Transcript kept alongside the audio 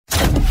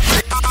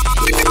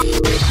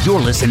You're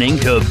listening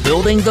to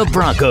Building the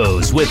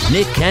Broncos with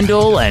Nick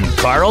Kendall and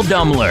Carl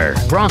Dummler,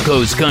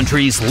 Broncos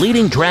country's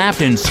leading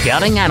draft and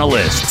scouting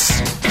analysts.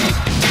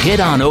 Get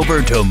on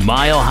over to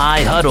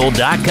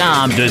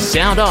milehighhuddle.com to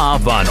sound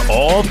off on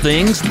all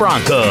things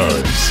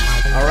Broncos.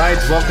 All right,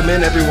 welcome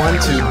in everyone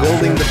to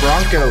Building the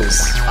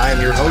Broncos. I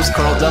am your host,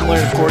 Carl Dummler,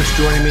 and of course,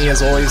 joining me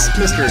as always,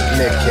 Mr.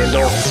 Nick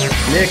Kendall.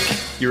 Nick,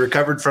 you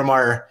recovered from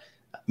our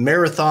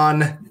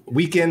marathon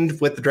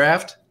weekend with the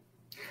draft?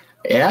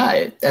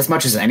 Yeah, as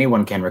much as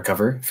anyone can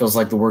recover. Feels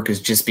like the work is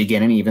just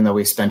beginning, even though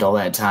we spent all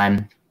that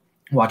time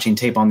watching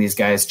tape on these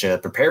guys to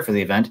prepare for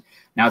the event.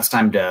 Now it's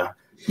time to,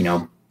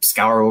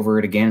 scour over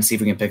it again, see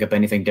if we can pick up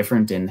anything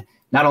different, and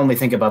not only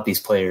think about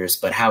these players,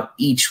 but how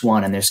each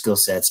one and their skill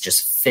sets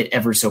just fit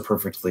ever so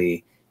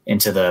perfectly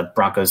into the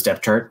Broncos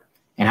depth chart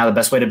and how the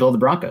best way to build the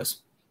Broncos.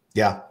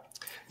 Yeah,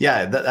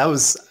 that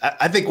was,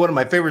 I think one of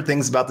my favorite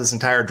things about this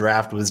entire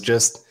draft was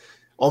just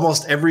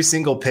almost every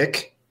single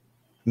pick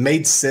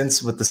made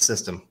sense with the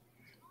system.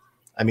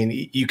 I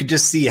mean, you could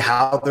just see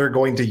how they're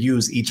going to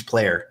use each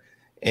player.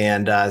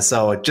 And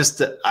so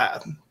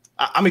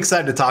I'm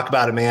excited to talk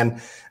about it, man.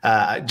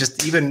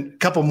 Just even a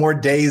couple more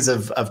days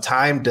of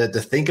time to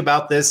think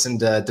about this and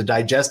to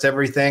digest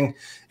everything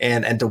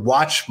and to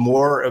watch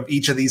more of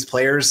each of these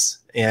players.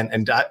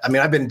 And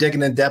I've been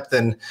digging in depth,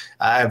 and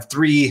I have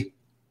three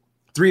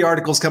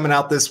articles coming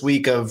out this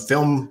week of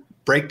film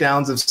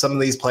breakdowns of some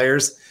of these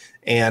players.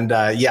 And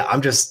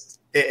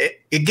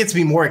it gets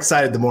me more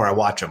excited the more I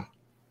watch them.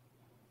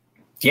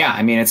 Yeah,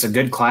 I mean, it's a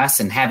good class,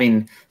 and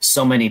having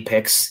so many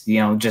picks,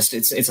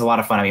 it's a lot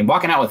of fun. I mean,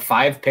 walking out with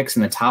 5 picks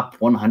in the top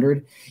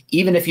 100,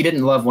 even if you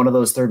didn't love one of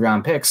those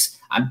third-round picks,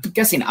 I'm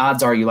guessing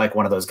odds are you like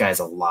one of those guys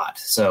a lot.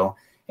 So,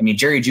 I mean,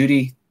 Jerry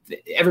Jeudy,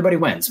 everybody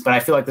wins, but I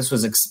feel like this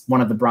was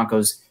one of the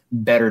Broncos'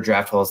 better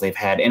draft hauls they've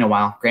had in a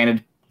while.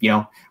 Granted,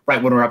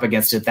 right when we're up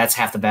against it, that's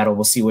half the battle.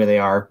 We'll see where they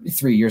are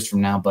 3 years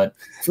from now, but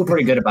I feel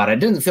pretty good about it. It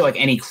doesn't feel like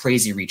any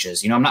crazy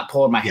reaches. I'm not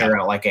pulling my hair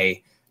out like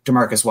a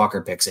DeMarcus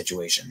Walker pick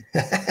situation.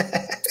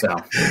 So,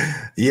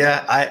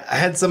 yeah, I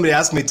had somebody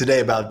ask me today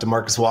about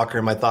DeMarcus Walker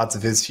and my thoughts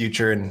of his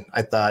future, and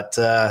I thought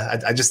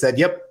I just said,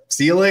 "Yep,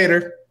 see you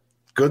later.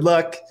 Good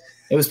luck."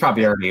 It was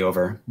probably already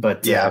over,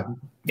 but yeah.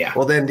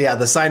 Well, then,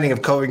 the signing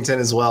of Covington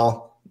as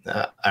well,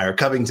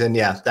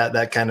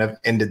 that kind of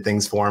ended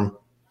things for him.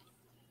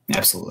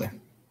 Absolutely.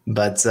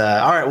 But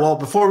all right, well,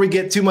 before we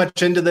get too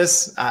much into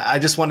this, I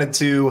just wanted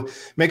to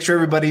make sure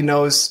everybody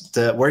knows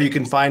where you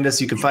can find us.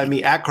 You can find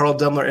me at Carl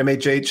Dummler,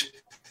 MHH,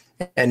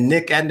 and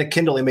Nick at Nick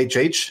Kendall,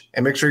 MHH.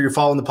 And make sure you're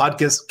following the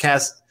podcast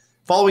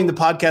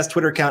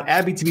Twitter account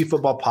at BTB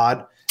Football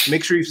Pod.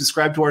 Make sure you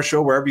subscribe to our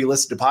show wherever you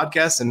listen to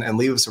podcasts and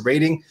leave us a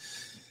rating.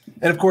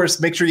 And, of course,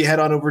 make sure you head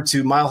on over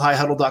to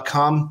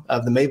milehighhuddle.com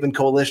of the Maven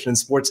Coalition and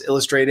Sports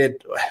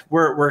Illustrated.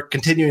 We're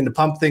continuing to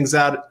pump things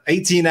out.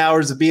 18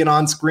 hours of being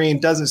on screen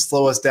doesn't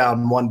slow us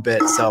down one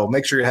bit. So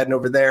make sure you're heading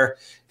over there.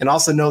 And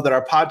also know that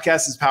our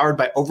podcast is powered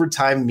by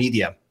Overtime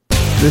Media.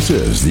 This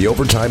is the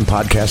Overtime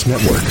Podcast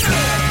Network.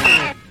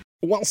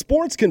 While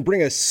sports can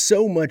bring us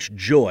so much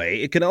joy,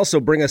 it can also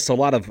bring us a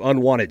lot of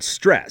unwanted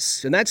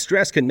stress. And that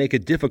stress can make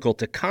it difficult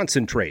to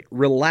concentrate,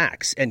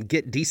 relax, and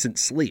get decent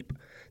sleep.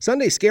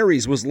 Sunday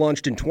Scaries was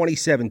launched in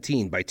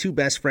 2017 by two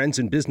best friends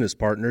and business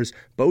partners,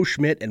 Bo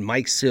Schmidt and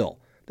Mike Sill.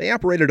 They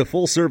operated a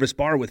full-service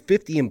bar with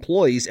 50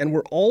 employees and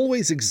were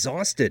always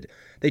exhausted.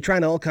 They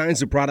tried all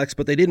kinds of products,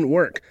 but they didn't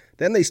work.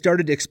 Then they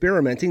started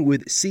experimenting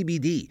with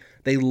CBD.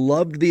 They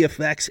loved the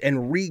effects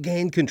and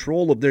regained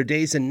control of their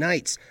days and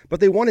nights, but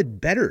they wanted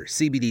better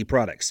CBD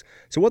products.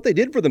 So what they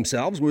did for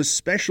themselves was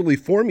specially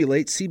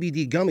formulate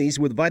CBD gummies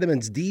with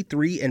vitamins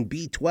D3 and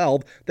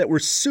B12 that were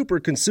super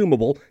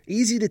consumable,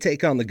 easy to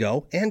take on the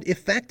go, and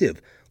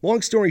effective.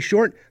 Long story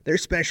short, their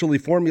specially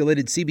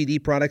formulated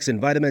CBD products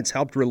and vitamins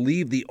helped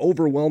relieve the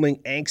overwhelming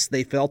angst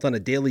they felt on a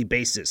daily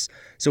basis.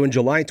 So in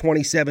July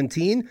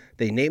 2017,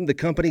 they named the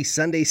company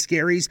Sunday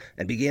Scaries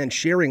and began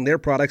sharing their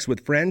products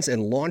with friends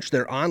and launched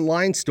their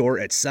online store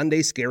at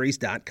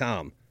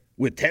sundayscaries.com.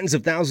 With tens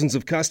of thousands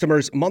of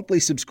customers, monthly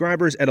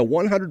subscribers, and a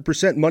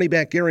 100%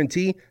 money-back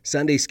guarantee,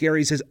 Sunday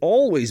Scaries has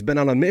always been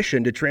on a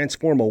mission to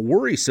transform a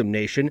worrisome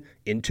nation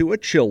into a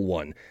chill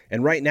one.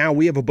 And right now,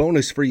 we have a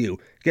bonus for you.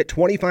 Get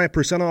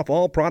 25% off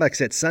all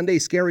products at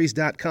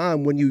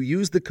sundayscaries.com when you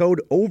use the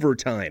code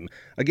OVERTIME.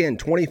 Again,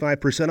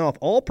 25% off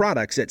all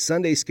products at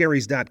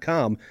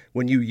sundayscaries.com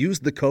when you use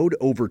the code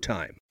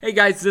OVERTIME. Hey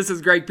guys, this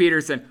is Greg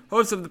Peterson,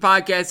 host of the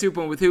podcast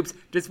Hoopin' with Hoops.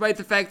 Despite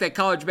the fact that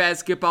college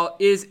basketball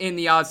is in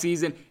the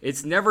offseason,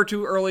 it's never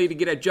too early to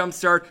get a jump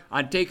start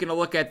on taking a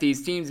look at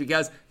these teams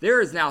because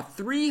there is now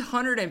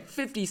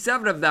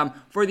 357 of them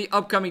for the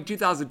upcoming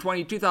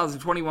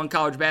 2020-2021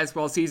 college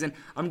basketball season.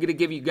 I'm going to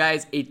give you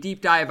guys a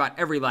deep dive on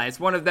every last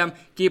one of them,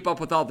 keep up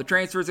with all the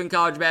transfers in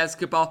college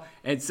basketball,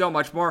 and so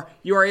much more.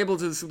 You are able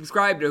to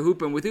subscribe to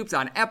Hoopin' with Hoops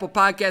on Apple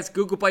Podcasts,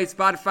 Google Play,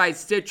 Spotify,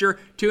 Stitcher,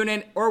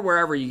 TuneIn, or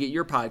wherever you get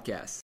your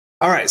podcasts.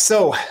 All right,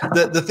 so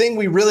the thing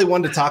we really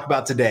wanted to talk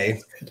about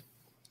today,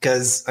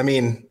 because, I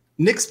mean,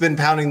 Nick's been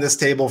pounding this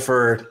table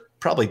for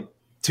probably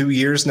 2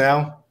 years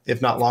now, if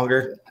not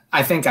longer.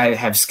 I think I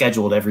have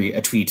scheduled every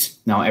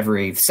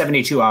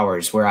 72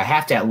 hours where I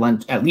have to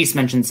at least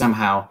mention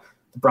somehow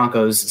the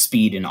Broncos'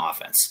 speed and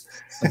offense.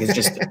 Like it's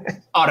just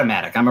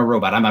automatic. I'm a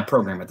robot. I'm a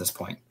program at this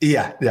point.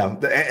 Yeah.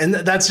 And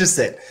that's just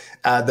it.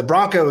 The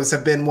Broncos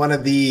have been one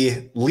of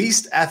the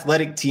least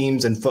athletic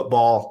teams in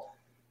football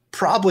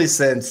probably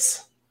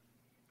since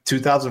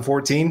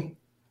 2014.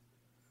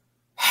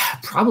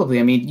 Probably.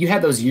 I mean, you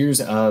had those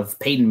years of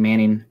Peyton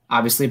Manning,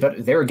 obviously,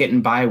 but they were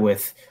getting by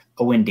with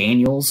Owen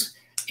Daniels.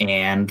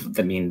 And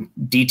I mean,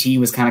 DT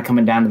was kind of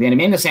coming down to the end.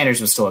 Emmanuel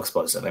Sanders was still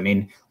explosive. I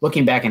mean,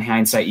 looking back in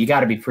hindsight, you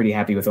got to be pretty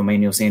happy with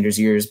Emmanuel Sanders'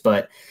 years,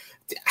 but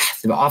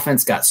the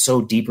offense got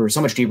so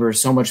much deeper,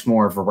 so much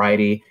more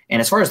variety.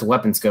 And as far as the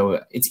weapons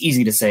go, it's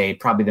easy to say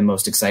probably the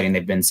most exciting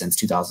they've been since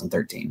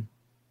 2013.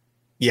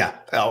 Yeah.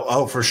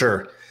 Oh, for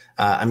sure.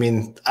 I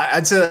mean,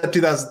 I'd say that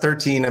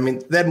 2013, I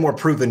mean, they had more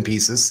proven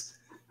pieces.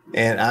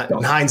 And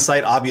in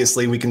hindsight,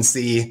 obviously, we can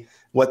see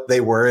what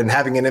they were. And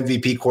having an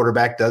MVP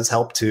quarterback does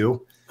help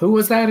too. Who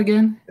was that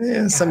again?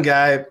 Yeah, some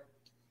guy.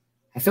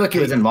 I feel like he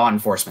was in law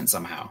enforcement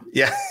somehow.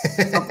 Yeah.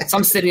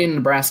 some city in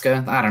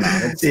Nebraska. I don't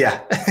know. Yeah.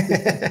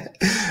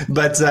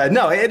 But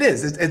no, it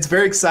is. It's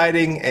very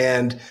exciting.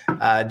 And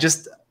I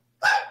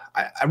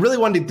really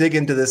wanted to dig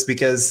into this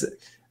because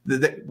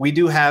we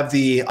do have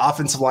the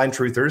offensive line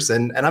truthers.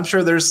 And I'm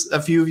sure there's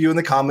a few of you in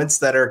the comments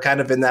that are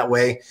kind of in that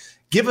way.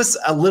 Give us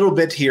a little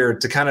bit here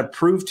to kind of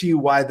prove to you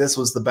why this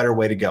was the better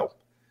way to go.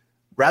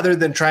 Rather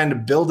than trying to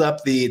build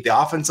up the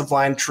offensive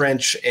line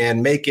trench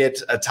and make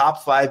it a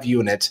top 5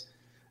 unit,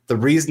 the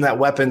reason that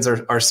weapons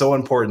are so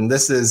important,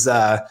 this is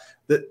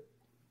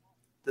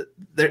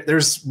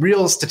there's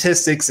real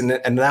statistics and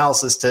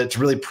analysis to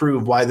really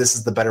prove why this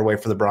is the better way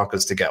for the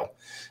Broncos to go.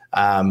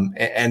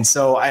 And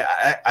so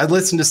I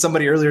listened to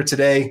somebody earlier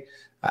today.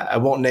 I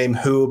won't name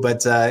who,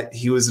 but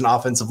he was an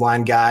offensive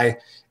line guy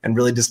and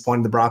really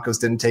disappointed the Broncos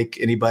didn't take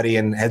anybody,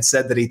 and had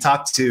said that he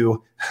talked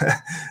to,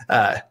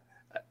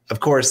 of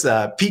course,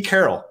 Pete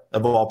Carroll,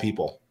 of all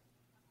people.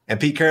 And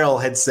Pete Carroll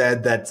had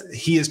said that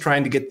he is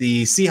trying to get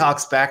the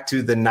Seahawks back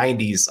to the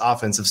 90s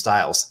offensive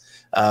styles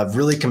of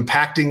really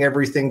compacting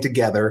everything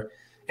together.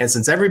 And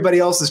since everybody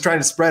else is trying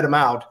to spread them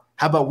out,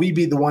 how about we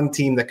be the one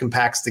team that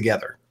compacts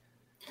together?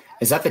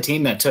 Is that the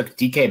team that took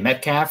DK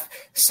Metcalf,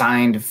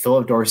 signed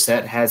Philip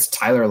Dorsett, has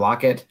Tyler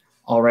Lockett,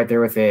 all right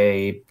there with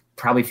a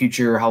probably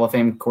future Hall of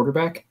Fame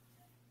quarterback?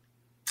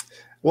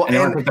 Well, and they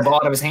want to take the ball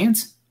out of his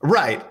hands?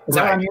 Right. Is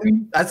that what I'm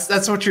hearing?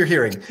 That's what you're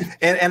hearing.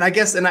 And I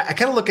guess, and I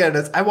kind of look at it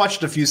as I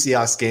watched a few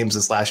Seahawks games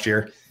this last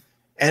year,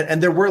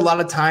 and there were a lot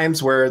of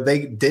times where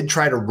they did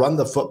try to run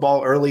the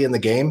football early in the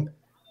game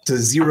to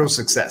zero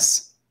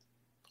success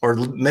or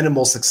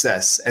minimal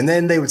success. And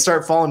then they would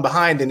start falling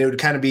behind, and it would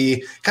kind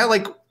of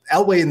like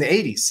Elway in the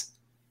 80s.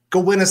 Go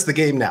win us the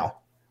game now.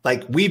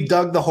 Like, we've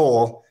dug the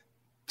hole,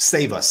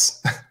 save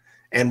us.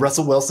 And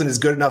Russell Wilson is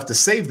good enough to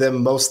save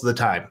them most of the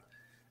time.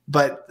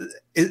 But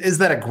is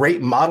that a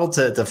great model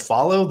to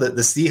follow?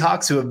 The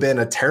Seahawks, who have been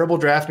a terrible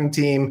drafting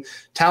team,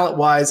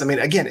 talent-wise. I mean,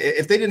 again,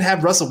 if they didn't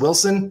have Russell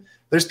Wilson,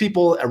 there's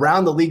people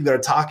around the league that are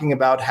talking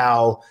about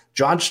how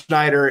John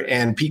Schneider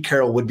and Pete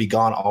Carroll would be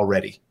gone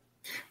already.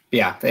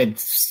 Yeah,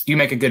 you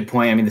make a good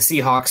point. I mean, the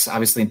Seahawks,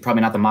 obviously,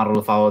 probably not the model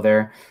to follow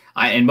there.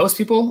 And most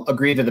people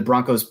agree that the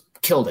Broncos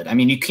killed it. I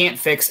mean, you can't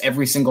fix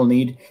every single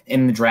need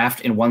in the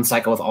draft in one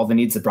cycle with all the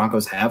needs the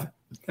Broncos have.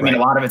 I mean, a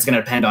lot of it's going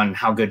to depend on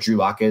how good Drew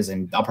Lock is,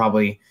 and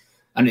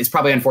it's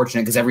probably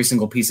unfortunate because every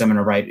single piece I'm going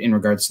to write in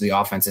regards to the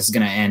offense is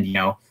going to end,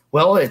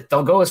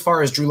 they'll go as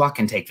far as Drew Lock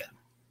can take them.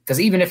 Because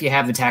even if you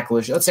have the tackle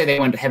issue, let's say they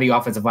went heavy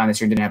offensive line this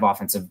year and didn't have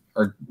offensive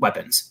or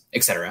weapons,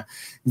 etc.,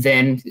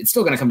 then it's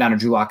still going to come down to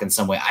Drew Lock in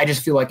some way. I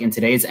just feel like in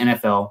today's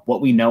NFL,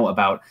 what we know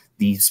about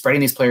the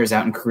spreading these players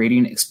out and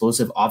creating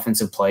explosive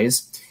offensive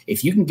plays,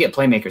 if you can get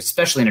playmakers,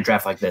 especially in a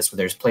draft like this where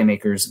there's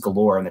playmakers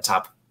galore in the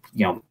top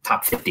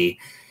 50,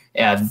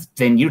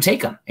 then you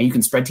take them and you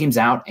can spread teams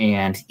out,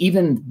 and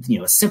even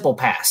a simple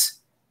pass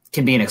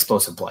can be an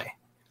explosive play.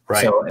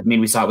 Right. So, I mean,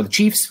 we saw it with the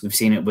Chiefs. We've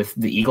seen it with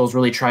the Eagles,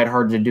 really tried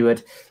hard to do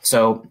it.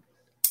 So,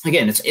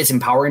 again, it's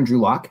empowering Drew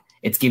Lock.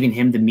 It's giving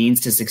him the means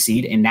to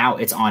succeed, and now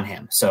it's on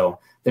him. So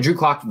the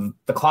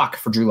clock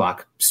for Drew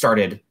Lock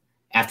started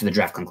after the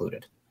draft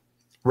concluded.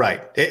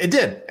 Right. It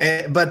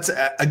did. But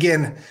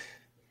again,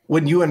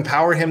 when you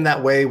empower him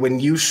that way,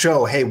 when you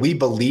show, hey, we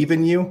believe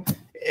in you,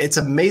 it's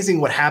amazing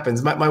what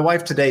happens. My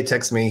wife today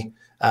texts me.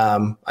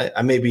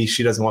 Maybe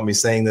she doesn't want me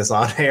saying this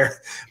on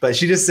air, but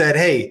she just said,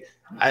 hey,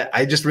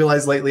 I just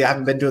realized lately I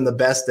haven't been doing the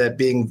best at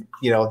being,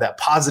 that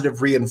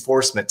positive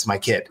reinforcement to my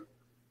kid.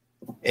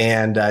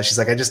 And she's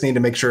like, I just need to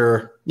make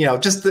sure,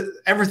 just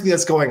everything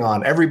that's going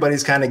on,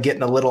 everybody's kind of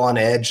getting a little on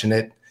edge,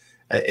 and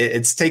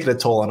it's taking a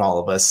toll on all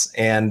of us.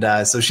 And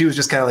so she was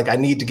just kind of like, I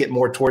need to get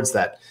more towards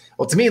that.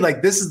 Well, to me,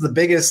 like, this is the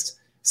biggest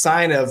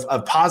sign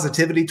of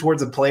positivity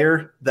towards a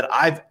player that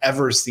I've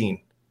ever seen,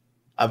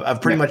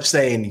 of pretty much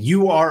saying,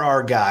 you are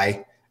our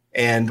guy.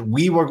 And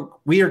we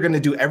are going to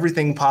do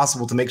everything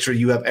possible to make sure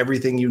you have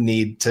everything you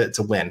need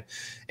to win.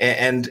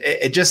 And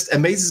it just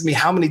amazes me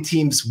how many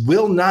teams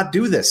will not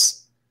do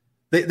this.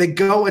 They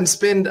go and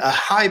spend a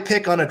high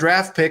pick on a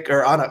draft pick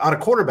or on a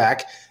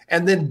quarterback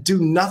and then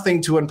do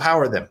nothing to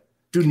empower them,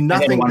 do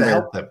nothing to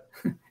help them.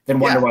 Then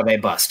wonder why they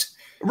bust.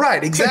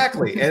 Right,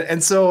 exactly.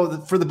 and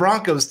so for the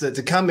Broncos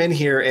to come in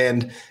here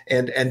and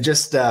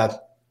just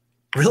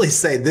really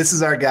say, this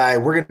is our guy.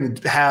 We're going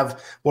to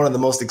have one of the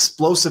most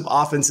explosive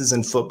offenses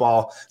in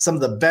football, some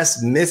of the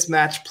best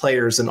mismatched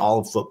players in all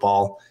of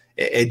football.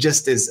 It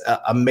just is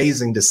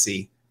amazing to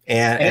see.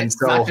 And it's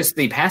so, not just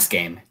the pass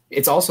game.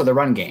 It's also the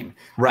run game.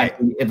 Right.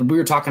 And we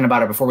were talking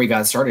about it before we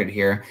got started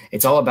here.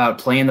 It's all about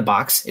playing the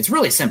box. It's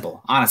really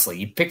simple, honestly.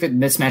 You pick the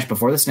mismatch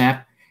before the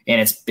snap, and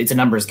it's a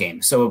numbers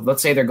game. So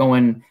let's say they're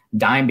going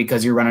dime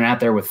because you're running out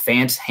there with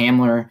Fant,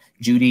 Hamler,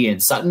 Judy,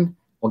 and Sutton.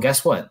 Well,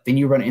 guess what? Then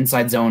you run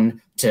inside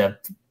zone to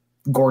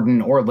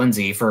Gordon or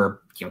Lindsey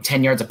for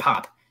 10 yards a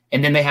pop,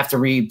 and then they have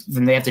to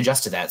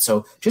adjust to that.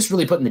 So just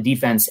really putting the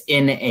defense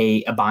in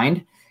a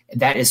bind,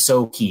 that is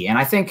so key. And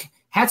I think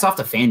hats off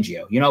to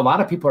Fangio. A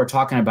lot of people are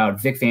talking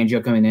about Vic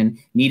Fangio coming in,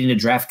 needing to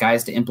draft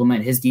guys to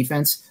implement his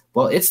defense.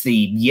 Well, it's the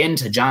yin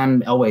to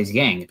John Elway's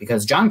yang,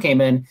 because John came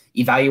in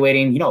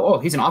evaluating,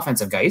 he's an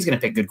offensive guy. He's going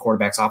to pick good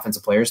quarterbacks,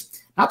 offensive players.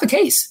 Not the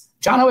case.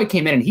 John Elway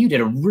came in and he did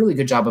a really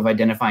good job of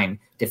identifying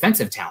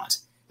defensive talent.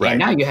 Right. And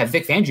now you have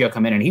Vic Fangio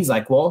come in and he's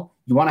like, well,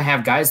 you want to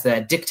have guys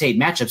that dictate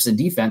matchups in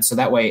defense. So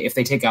that way, if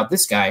they take out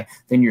this guy,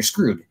 then you're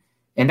screwed.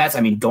 And that's,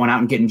 going out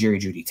and getting Jerry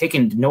Jeudy,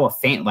 taking Noah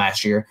Fant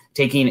last year,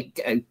 taking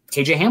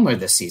KJ Hamler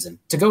this season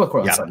to go with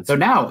Cortland Sutton. So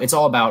now it's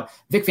all about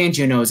Vic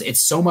Fangio knows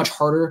it's so much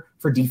harder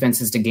for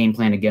defenses to game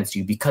plan against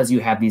you because you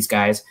have these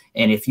guys.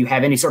 And if you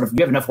have you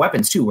have enough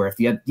weapons too, where if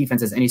the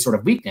defense has any sort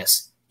of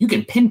weakness, you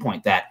can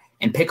pinpoint that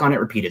and pick on it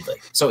repeatedly.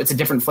 So it's a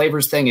different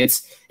flavors thing.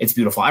 It's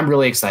beautiful. I'm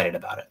really excited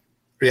about it.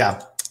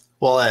 Yeah.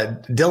 Well,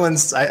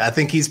 Dylan's, I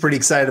think he's pretty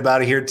excited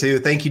about it here too.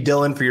 Thank you,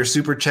 Dylan, for your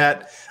super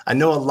chat. I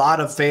know a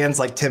lot of fans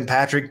like Tim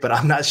Patrick, but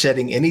I'm not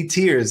shedding any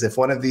tears if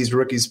one of these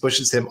rookies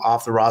pushes him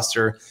off the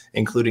roster,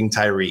 including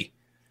Tyree.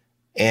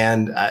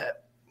 And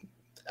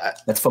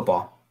that's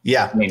football.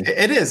 Yeah,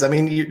 it is.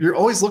 You're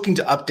always looking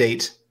to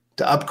upgrade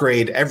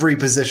every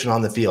position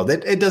on the field.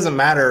 It doesn't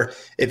matter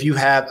if you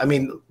have,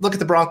 look at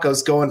the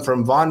Broncos going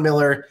from Von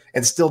Miller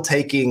and still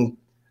taking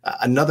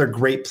another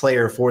great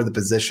player for the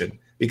position,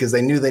 because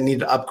they knew they needed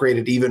to upgrade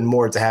it even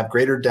more to have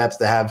greater depth,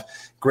 to have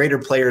greater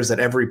players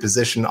at every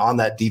position on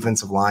that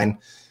defensive line.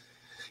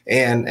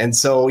 And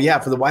so,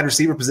 for the wide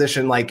receiver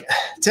position, like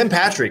Tim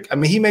Patrick,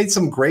 he made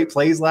some great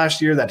plays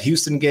last year. That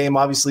Houston game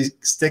obviously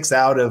sticks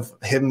out of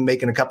him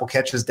making a couple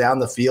catches down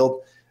the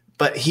field,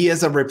 but he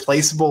is a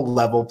replaceable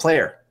level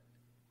player.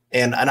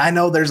 And I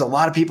know there's a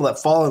lot of people that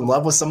fall in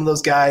love with some of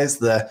those guys,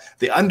 the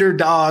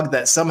underdog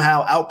that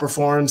somehow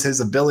outperforms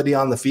his ability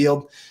on the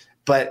field.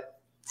 But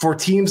for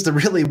teams to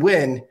really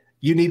win,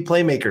 you need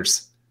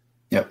playmakers.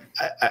 Yep.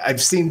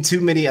 I've seen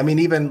too many.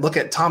 Even look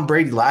at Tom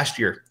Brady last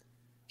year.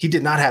 He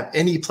did not have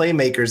any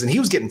playmakers, and he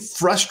was getting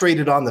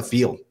frustrated on the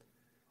field.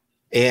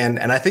 And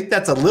I think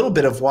that's a little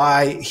bit of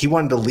why he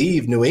wanted to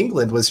leave New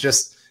England, was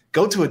just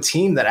go to a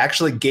team that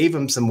actually gave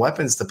him some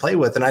weapons to play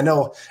with. And I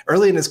know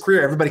early in his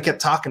career, everybody kept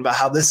talking about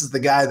how this is the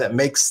guy that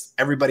makes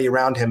everybody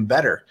around him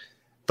better.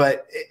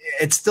 But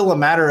it's still a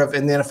matter of,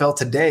 in the NFL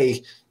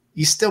today,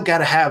 you still got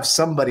to have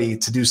somebody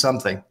to do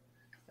something.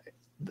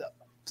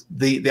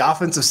 The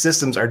offensive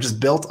systems are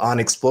just built on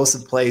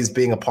explosive plays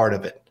being a part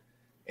of it.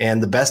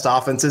 And the best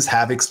offenses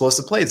have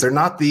explosive plays. They're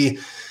not the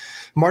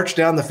march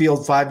down the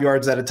field 5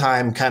 yards at a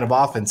time kind of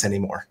offense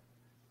anymore.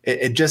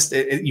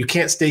 You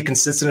can't stay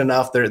consistent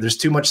enough. There's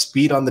too much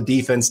speed on the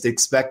defense to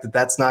expect that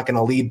that's not going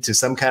to lead to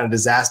some kind of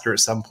disaster at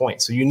some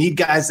point. So you need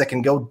guys that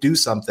can go do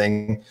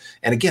something.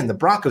 And again, the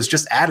Broncos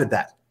just added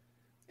that.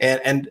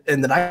 And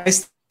the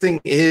nice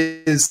thing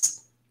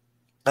is,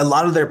 a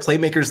lot of their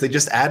playmakers they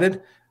just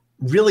added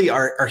really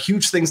are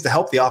huge things to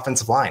help the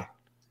offensive line,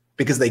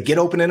 because they get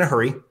open in a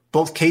hurry.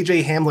 Both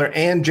KJ Hamler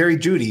and Jerry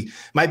Jeudy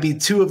might be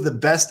two of the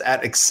best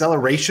at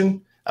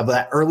acceleration, of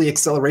that early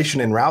acceleration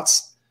in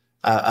routes,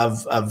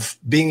 of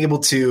being able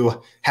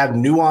to have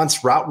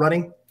nuanced route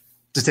running,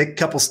 to take a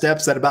couple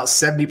steps at about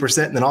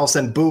 70% and then all of a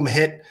sudden, boom,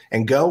 hit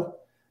and go.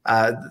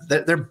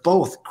 They're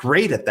both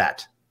great at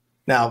that.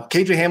 Now,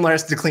 KJ Hamler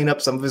has to clean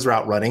up some of his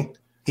route running.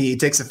 He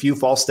takes a few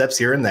false steps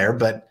here and there,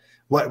 but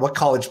what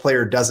college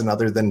player doesn't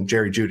other than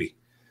Jerry Jeudy?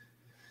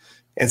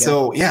 And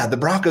so, the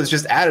Broncos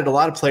just added a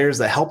lot of players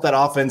that help that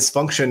offense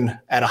function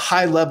at a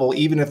high level,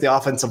 even if the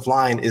offensive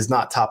line is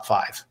not top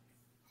 5.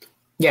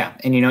 Yeah,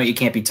 and you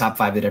can't be top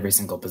 5 at every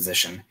single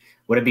position.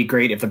 Would it be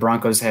great if the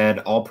Broncos had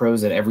all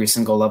pros at every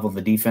single level of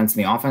the defense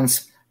and the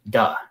offense?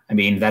 Duh.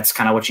 That's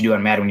kind of what you do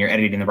on Madden when you're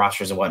editing the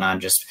rosters and whatnot,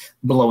 just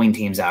blowing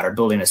teams out or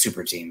building a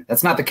super team.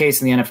 That's not the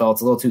case in the NFL.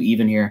 It's a little too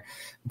even here.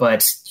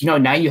 But,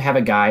 now you have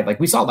a guy like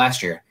we saw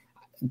last year.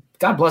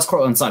 God bless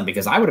Cortland Sutton,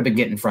 because I would have been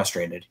getting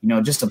frustrated,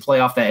 just to play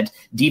off that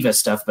diva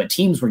stuff. But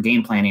teams were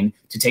game planning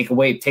to take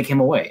him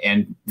away.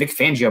 And Vic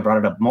Fangio brought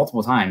it up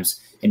multiple times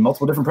in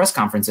multiple different press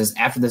conferences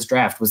after this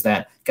draft, was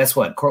that, guess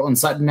what? Cortland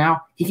Sutton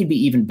now, he can be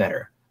even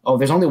better. Oh,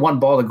 there's only one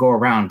ball to go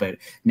around, but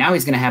now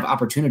he's going to have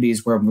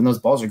opportunities where when those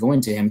balls are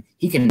going to him,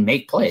 he can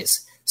make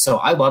plays. So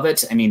I love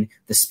it. I mean,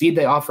 the speed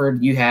they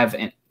offered, you have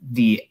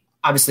the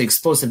obviously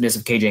explosiveness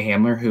of KJ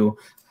Hamler, who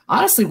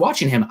honestly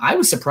watching him, I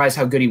was surprised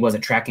how good he was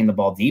at tracking the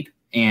ball deep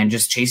and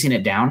just chasing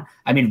it down.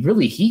 I mean,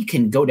 really, he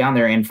can go down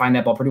there and find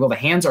that ball pretty well. The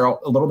hands are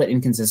a little bit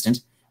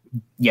inconsistent.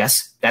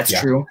 Yes, that's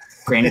true.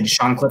 Granted,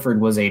 Sean Clifford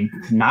was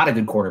not a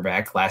good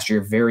quarterback last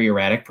year, very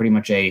erratic, pretty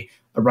much a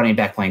running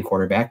back playing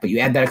quarterback. But you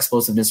add that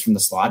explosiveness from the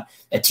slot,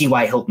 a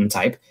T.Y. Hilton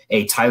type,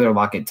 a Tyler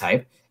Lockett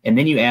type, and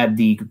then you add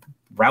the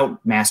route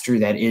master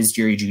that is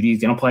Jerry Jeudy.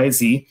 He's going to play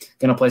Z,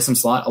 going to play some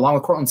slot along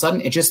with Cortland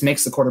Sutton. It just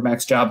makes the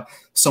quarterback's job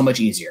so much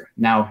easier.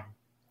 Now,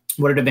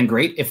 would it have been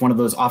great if one of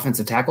those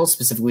offensive tackles,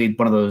 specifically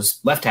one of those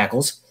left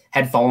tackles,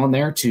 had fallen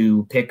there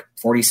to pick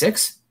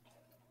 46?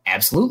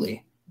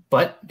 Absolutely.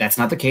 But that's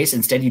not the case.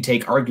 Instead, you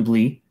take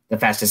arguably the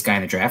fastest guy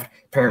in the draft,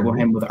 pair it with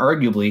him with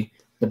arguably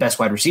the best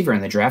wide receiver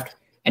in the draft,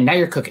 and now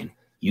you're cooking.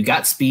 You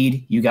got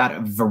speed. You got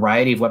a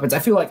variety of weapons. I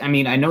feel like,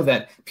 I know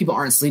that people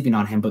aren't sleeping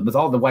on him, but with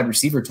all the wide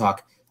receiver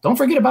talk, don't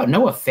forget about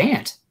Noah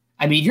Fant.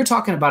 I mean, you're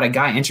talking about a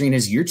guy entering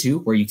his year 2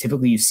 where you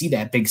typically see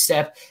that big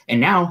step.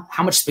 And now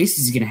how much space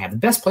is he going to have? The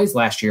best plays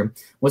last year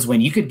was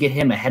when you could get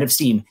him ahead of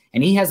steam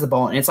and he has the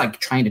ball and it's like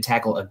trying to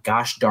tackle a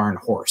gosh darn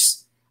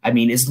horse. I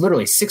mean, it's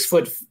literally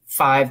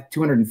 6'5",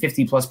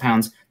 250 plus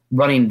pounds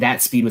running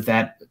that speed with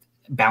that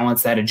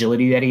balance, that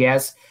agility that he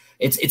has.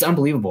 It's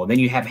unbelievable. Then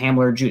you have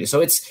Hamler, Judah. So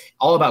it's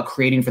all about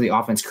creating for the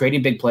offense,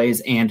 creating big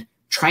plays and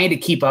trying to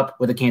keep up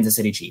with the Kansas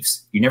City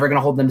Chiefs. You're never going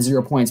to hold them to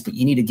 0 points, but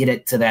you need to get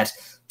it to that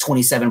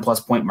 27 plus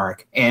point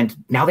mark. And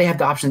now they have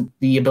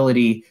the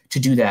ability to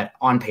do that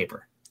on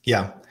paper.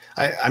 Yeah.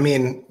 I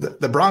mean,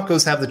 the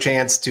Broncos have the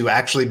chance to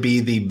actually be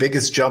the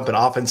biggest jump in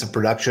offensive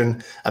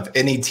production of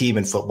any team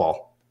in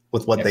football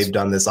with what they've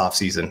done this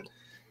offseason.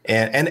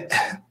 And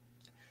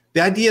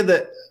the idea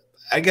that,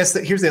 I guess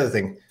that here's the other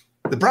thing.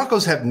 The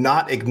Broncos have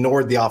not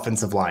ignored the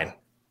offensive line.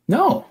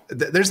 No.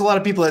 There's a lot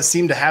of people that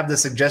seem to have the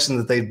suggestion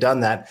that they've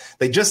done that.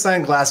 They just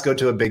signed Glasgow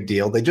to a big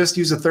deal. They just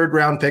used a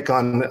 3rd-round pick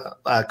on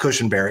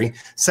Cushenberry,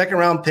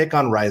 2nd-round pick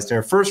on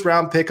Reisner,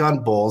 1st-round pick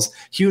on Bulls,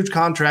 huge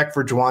contract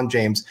for Juwan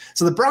James.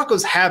 So the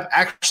Broncos have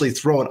actually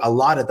thrown a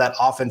lot at that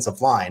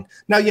offensive line.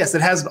 Now, yes,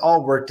 it hasn't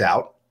all worked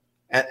out,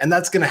 and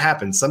that's going to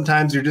happen.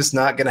 Sometimes you're just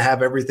not going to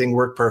have everything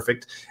work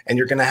perfect, and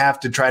you're going to have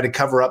to try to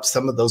cover up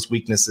some of those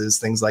weaknesses,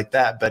 things like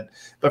that. But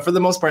for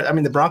the most part, I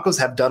mean, the Broncos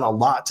have done a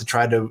lot to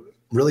try to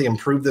really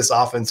improve this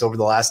offense over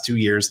the last 2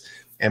 years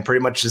and pretty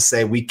much just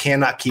say we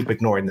cannot keep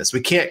ignoring this. We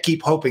can't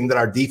keep hoping that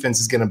our defense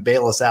is going to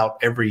bail us out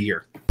every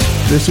year.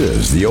 This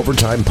is the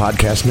Overtime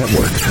Podcast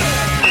Network.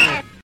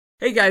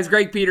 Hey guys,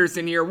 Greg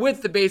Peterson here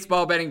with the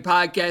Baseball Betting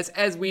Podcast.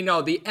 As we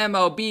know, the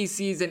MLB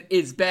season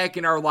is back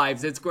in our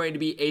lives. It's going to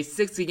be a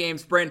 60-game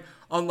sprint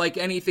unlike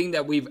anything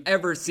that we've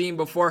ever seen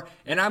before,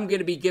 and I'm going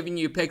to be giving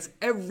you picks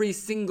every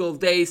single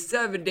day,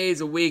 7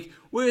 days a week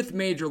with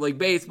Major League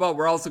Baseball.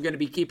 We're also going to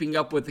be keeping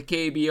up with the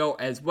KBO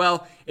as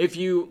well. If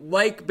you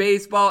like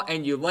baseball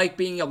and you like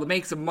being able to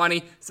make some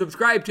money,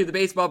 subscribe to the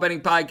Baseball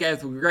Betting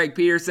Podcast with Greg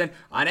Peterson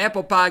on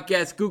Apple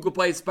Podcasts, Google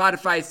Play,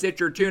 Spotify,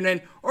 Stitcher,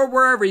 TuneIn, or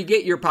wherever you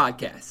get your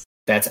podcasts.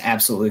 That's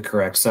absolutely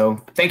correct. So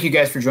thank you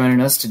guys for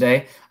joining us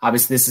today.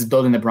 Obviously, this is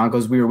Building the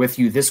Broncos. We were with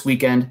you this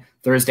weekend,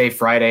 Thursday,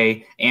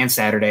 Friday, and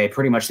Saturday,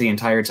 pretty much the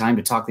entire time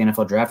to talk the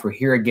NFL draft. We're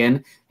here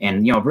again,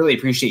 and really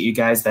appreciate you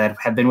guys that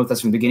have been with us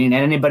from the beginning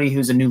and anybody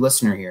who's a new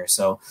listener here.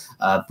 So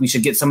we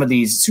should get some of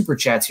these super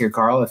chats here,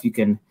 Carl, if you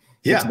can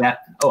get to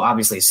that. Oh,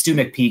 obviously, Stu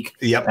McPeak,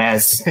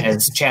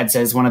 as Chad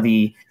says, one of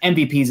the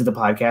MVPs of the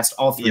podcast.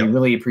 All three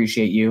really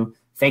appreciate you.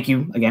 Thank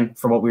you again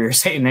for what we were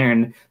saying there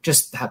and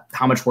just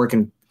how much work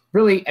and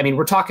really, I mean,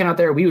 we're talking out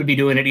there. We would be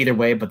doing it either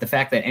way, but the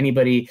fact that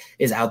anybody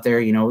is out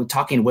there,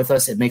 talking with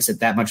us, it makes it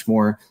that much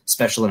more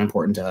special and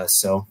important to us.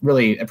 So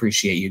really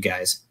appreciate you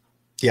guys.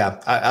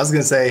 Yeah, I was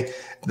going to say,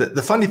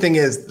 the funny thing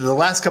is the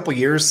last couple of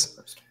years,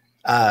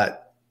 our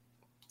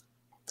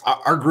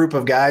group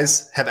of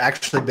guys have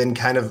actually been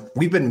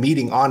we've been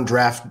meeting on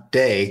draft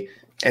day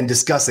and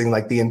discussing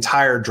like the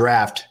entire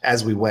draft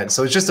as we went.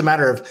 So it's just a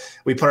matter of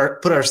we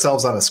put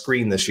ourselves on a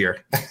screen this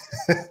year.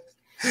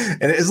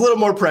 And it's a little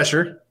more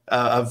pressure.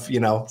 Of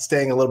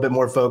staying a little bit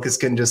more focused,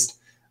 can just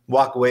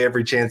walk away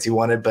every chance you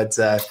wanted. But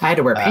I had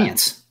to wear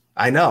pants.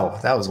 I know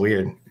that was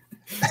weird.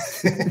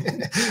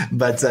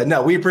 But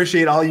no, we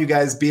appreciate all you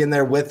guys being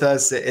there with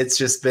us. It's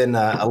just been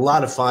a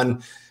lot of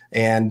fun,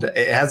 and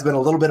it has been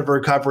a little bit of a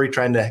recovery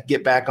trying to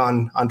get back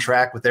on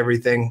track with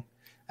everything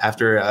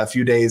after a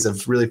few days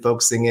of really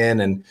focusing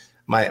in. And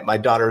my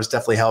daughter is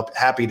definitely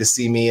happy to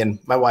see me, and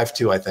my wife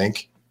too, I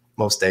think,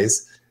 most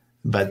days.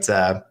 But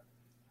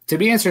to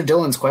be answered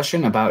Dylan's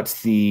question about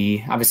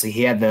obviously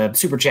he had the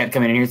super chat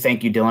coming in here.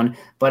 Thank you, Dylan.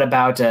 But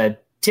about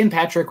Tim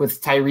Patrick with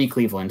Tyree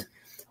Cleveland.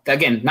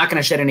 Again, not going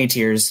to shed any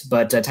tears,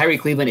 but Tyree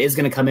Cleveland is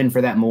going to come in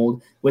for that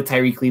mold with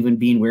Tyree Cleveland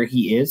being where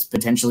he is,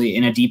 potentially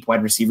in a deep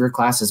wide receiver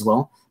class as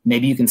well.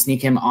 Maybe you can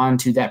sneak him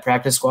onto that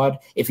practice squad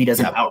if he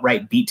doesn't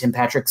outright beat Tim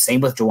Patrick. Same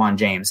with Juwan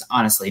James.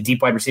 Honestly,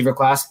 deep wide receiver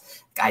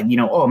class, guy,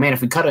 oh man,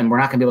 if we cut him, we're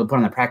not going to be able to put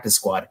him on the practice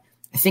squad.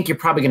 I think you're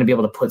probably going to be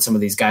able to put some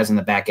of these guys on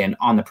the back end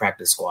on the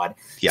practice squad.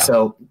 Yeah.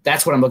 So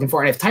that's what I'm looking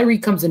for. And if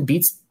Tyreek comes and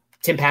beats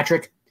Tim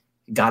Patrick,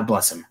 God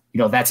bless him.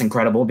 That's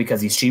incredible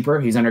because he's cheaper.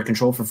 He's under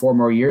control for 4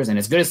 more years. And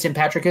as good as Tim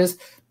Patrick is,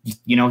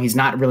 he's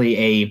not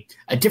really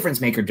a difference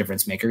maker.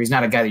 He's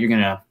not a guy that you're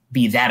going to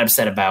be that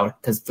upset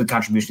about because the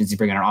contributions he's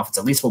bringing on offense,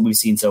 at least what we've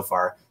seen so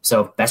far.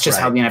 So that's just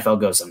how the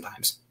NFL goes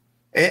sometimes.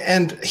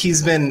 And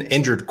he's been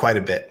injured quite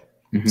a bit.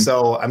 Mm-hmm.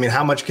 So, I mean,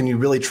 how much can you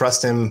really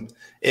trust him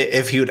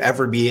if he would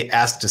ever be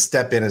asked to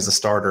step in as a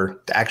starter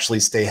to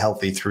actually stay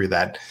healthy through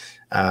that?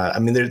 I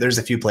mean, there's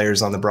a few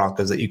players on the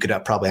Broncos that you could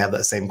probably have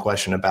that same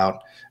question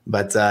about.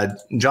 But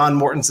John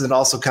Mortensen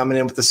also coming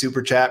in with the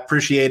super chat.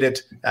 Appreciate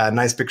it.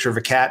 Nice picture of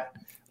a cat.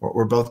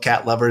 We're both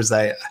cat lovers.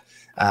 I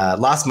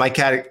lost my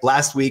cat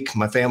last week.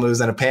 My family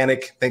was in a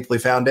panic. Thankfully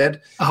found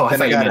dead. Oh, I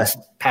thought you meant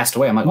passed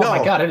away. I'm like, oh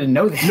my God, I didn't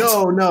know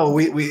that. No.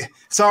 We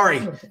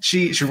sorry.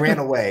 She ran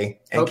away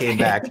and came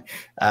back.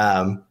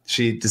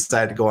 She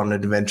decided to go on an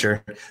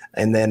adventure.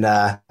 And then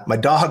my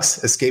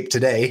dogs escaped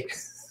today.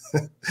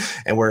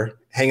 And we're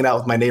hanging out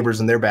with my neighbors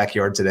in their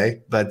backyard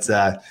today. But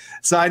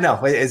so I know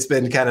it's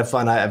been kind of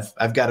fun.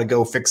 I've got to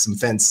go fix some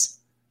fence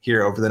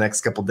here over the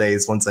next couple of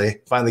days once I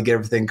finally get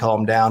everything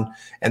calmed down.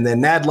 And then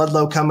Nad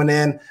Ludlow coming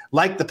in,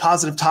 like the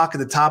positive talk at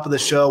the top of the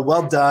show.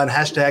 Well done.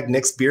 #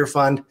 Nick's Beer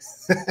Fund.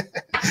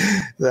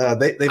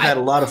 They've had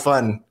a lot of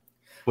fun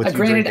with you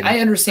granted, drinking. I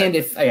understand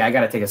I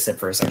got to take a sip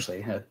first,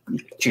 actually.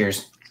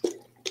 Cheers.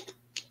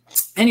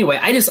 Anyway,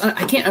 I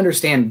can't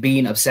understand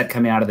being upset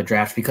coming out of the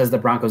draft because the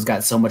Broncos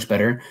got so much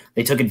better.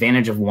 They took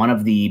advantage of one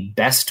of the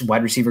best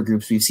wide receiver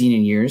groups we've seen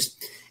in years,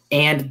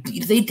 and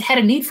they had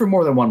a need for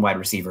more than one wide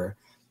receiver.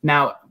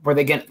 Now, were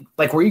you going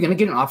to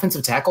get an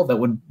offensive tackle that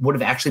would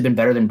have actually been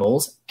better than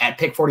Bowles at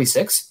pick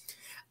 46?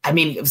 I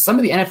mean, some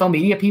of the NFL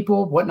media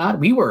people, whatnot,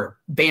 we were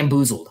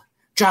bamboozled.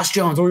 Josh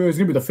Jones, he's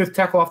going to be the 5th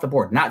tackle off the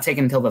board, not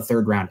taken until the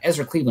 3rd round.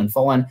 Ezra Cleveland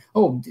fallen.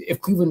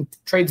 If Cleveland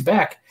trades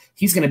back,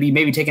 he's going to be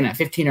maybe taken at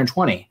 15 or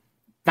 20.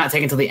 Not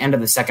taken until the end of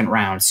the 2nd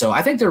round. So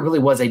I think there really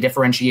was a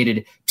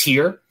differentiated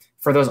tier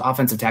for those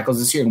offensive tackles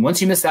this year. And once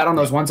you missed out on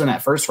those ones in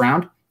that 1st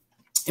round,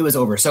 it was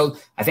over. So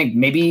I think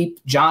maybe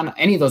John,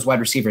 any of those wide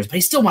receivers, but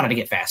he still wanted to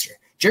get faster.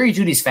 Jerry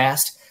Jeudy's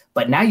fast,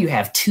 but now you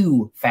have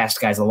 2 fast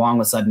guys along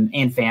with Sutton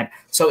and Fant.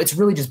 So it's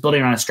really just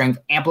building on a strength,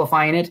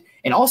 amplifying it.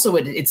 And also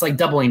it's like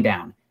doubling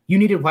down. You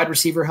needed wide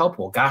receiver help.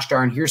 Well, gosh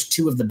darn, here's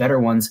 2 of the better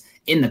ones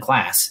in the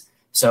class.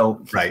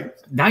 So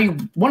now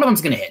one of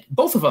them's going to hit.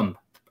 Both of them,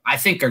 I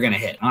think, are going to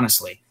hit,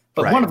 honestly.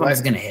 But one of them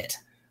is going to hit.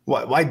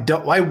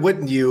 Why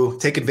wouldn't you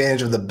take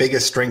advantage of the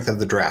biggest strength of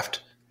the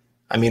draft?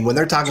 I mean, when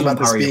they're talking about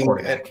this being,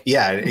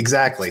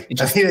 exactly.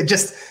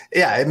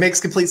 It makes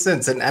complete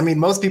sense. And I mean,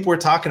 most people were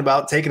talking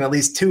about taking at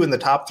least 2 in the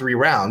top 3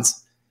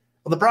 rounds.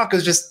 Well, the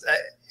Broncos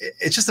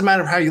it's just a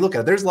matter of how you look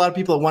at it. There's a lot of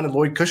people that wanted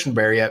Lloyd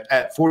Cushenberry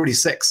at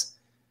 46.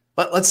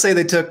 But let's say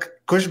they took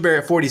Cushenberry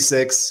at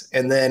 46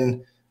 and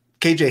then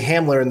KJ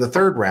Hamler in the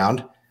 3rd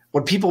round.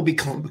 Would people be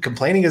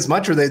complaining as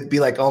much, or they'd be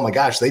like, oh my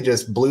gosh, they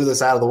just blew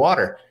this out of the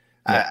water?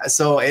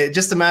 So it's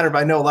just a matter of,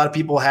 I know a lot of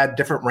people had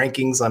different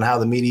rankings on how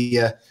the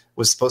media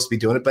was supposed to be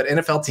doing it, but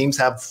NFL teams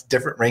have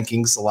different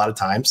rankings a lot of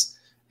times.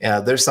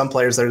 There's some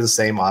players that are the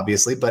same,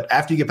 obviously, but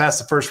after you get past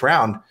the 1st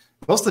round,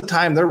 most of the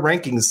time their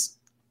rankings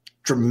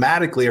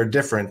dramatically are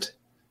different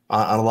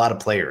on a lot of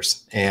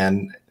players.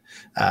 And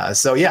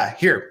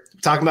here,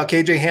 talking about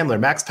KJ Hamler,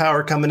 Max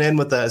Power coming in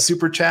with a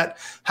super chat.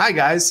 Hi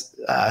guys,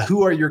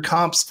 who are your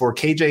comps for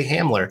KJ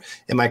Hamler?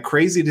 Am I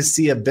crazy to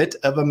see a bit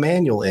of a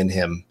manual in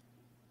him?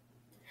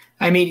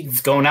 I mean, he's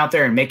going out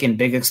there and making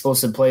big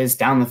explosive plays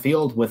down the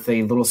field with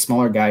a little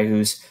smaller guy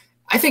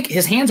I think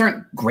his hands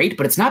aren't great,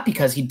 but it's not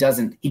because he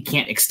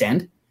can't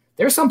extend.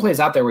 There's some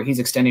plays out there where he's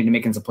extending and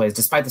making some plays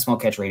despite the small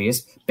catch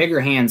radius. Bigger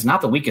hands,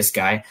 not the weakest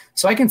guy.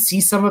 So I can see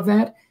some of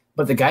that.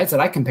 But the guys that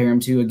I compare him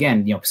to,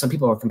 again, some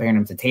people are comparing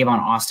him to Tavon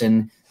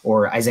Austin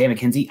or Isaiah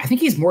McKenzie. I think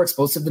he's more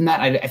explosive than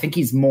that. I think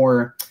he's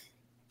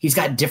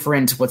got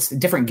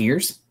different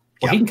gears.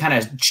 Where he can kind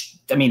of,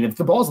 if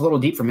the ball's a little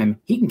deep from him,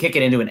 he can kick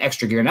it into an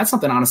extra gear. And that's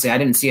something, honestly, I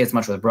didn't see as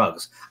much with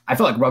Ruggs. I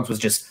feel like Ruggs was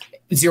just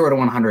 0 to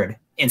 100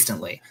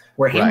 instantly.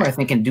 Where Hamler, I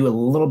think, can do a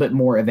little bit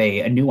more of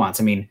a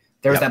nuance. I mean,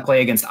 there was that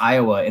play against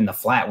Iowa in the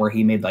flat where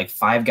he made like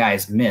 5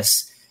 guys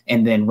miss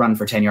and then run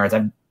for 10 yards.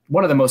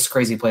 One of the most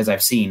crazy plays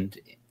I've seen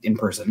in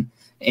person.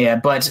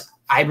 But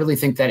I really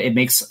think that it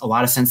makes a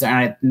lot of sense.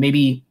 And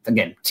maybe,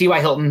 again, T.Y.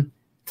 Hilton,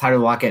 Tyler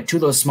Lockett, 2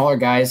 of those smaller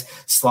guys,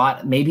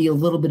 slot, maybe a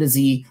little bit of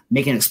Z,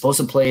 making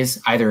explosive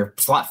plays, either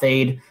slot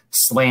fade,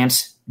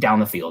 slant, down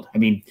the field. I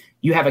mean,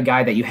 you have a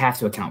guy that you have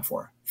to account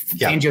for.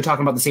 Fangio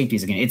talking about the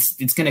safeties again.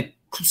 It's going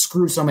to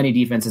screw so many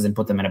defenses and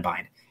put them in a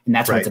bind. And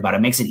that's what it's about.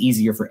 It makes it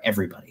easier for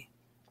everybody.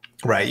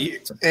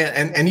 Right.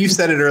 And you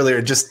said it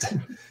earlier, just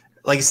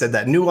like you said,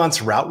 that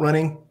nuanced route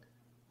running,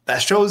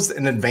 that shows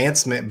an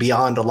advancement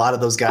beyond a lot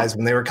of those guys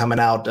when they were coming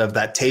out of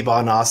that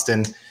Tavon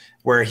Austin,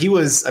 where he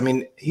was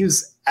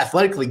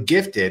athletically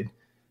gifted,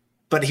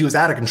 but he was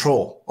out of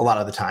control a lot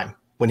of the time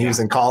when he was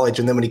in college.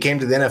 And then when he came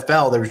to the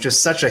NFL, there was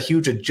just such a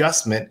huge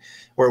adjustment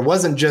where it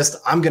wasn't just,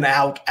 I'm going to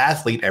out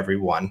athlete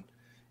everyone.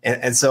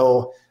 And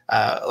so,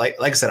 like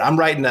I said, I'm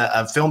writing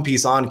a film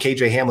piece on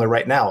KJ Hamler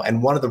right now.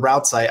 And one of the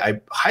routes I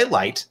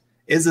highlight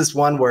is this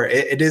one where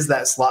it is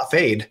that slot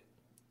fade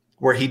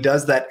where he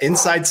does that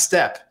inside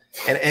step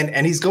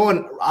and he's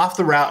going off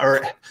the route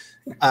or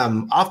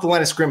off the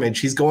line of scrimmage.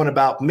 He's going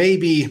about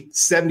maybe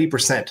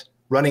 70%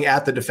 running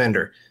at the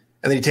defender.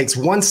 And then he takes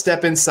one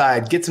step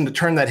inside, gets him to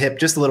turn that hip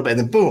just a little bit, and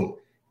then boom.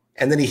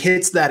 And then he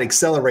hits that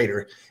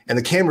accelerator, and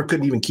the camera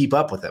couldn't even keep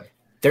up with him.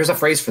 There's a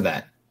phrase for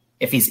that.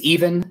 If he's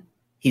even,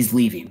 he's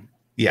leaving.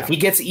 Yeah. If he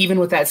gets even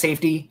with that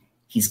safety,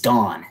 he's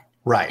gone.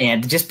 Right.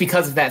 And just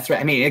because of that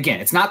threat, I mean, again,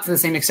 it's not to the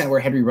same extent where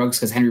Henry Ruggs,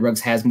 because Henry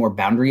Ruggs has more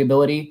boundary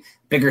ability,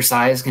 bigger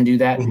size can do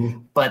that.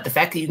 Mm-hmm. But the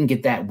fact that you can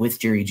get that with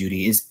Jerry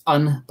Jeudy is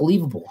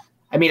unbelievable.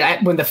 I mean,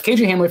 when the KJ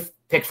Hamler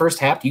pick first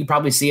happened, you can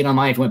probably see it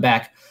online if you went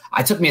back.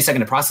 I took me a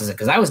second to process it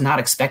because I was not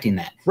expecting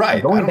that.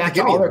 Right. Going back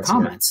to all their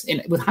comments,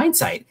 and with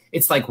hindsight,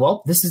 it's like,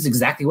 well, this is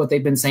exactly what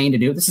they've been saying to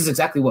do. This is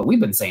exactly what we've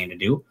been saying to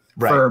do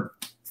for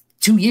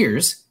 2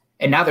 years,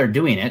 and now they're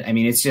doing it. I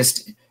mean, it's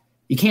just,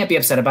 you can't be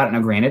upset about it. Now,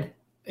 granted,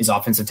 is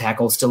offensive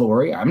tackle still a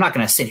worry? I'm not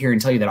going to sit here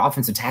and tell you that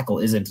offensive tackle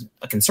isn't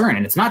a concern,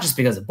 and it's not just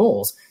because of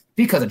Bowles,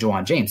 because of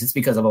Juwan James. It's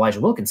because of Elijah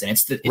Wilkinson.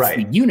 It's the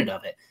unit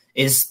of it.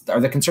 Are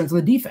the concerns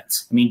on the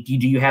defense? I mean,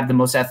 do you have the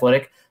most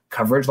athletic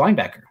coverage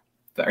linebacker?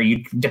 Are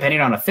you depending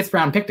on a 5th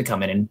round pick to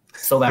come in and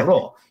fill that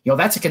role?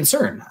 That's a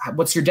concern.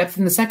 What's your depth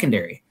in the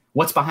secondary?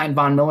 What's behind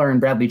Von Miller and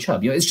Bradley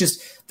Chubb? It's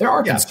just, there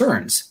are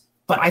concerns,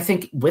 but I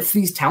think with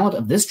these talent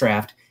of this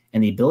draft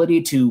and the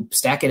ability to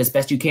stack it as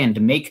best you can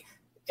to make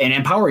and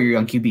empower your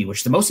young QB,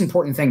 which the most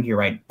important thing here,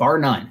 right, bar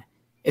none,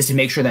 is to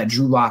make sure that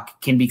Drew Lock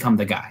can become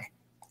the guy.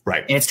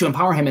 Right. And it's to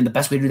empower him. And the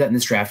best way to do that in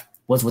this draft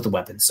was with the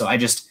weapons. So I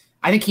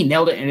think he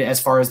nailed it as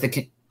far as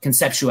the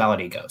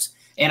conceptuality goes.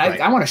 And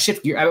I want to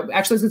shift gear. I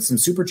actually did some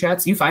super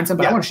chats. You find some,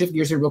 but I want to shift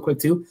gears here real quick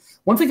too.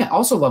 One thing I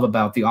also love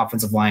about the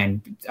offensive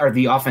line or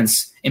the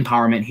offense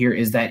empowerment here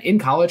is that in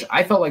college,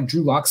 I felt like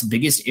Drew Lock's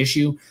biggest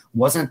issue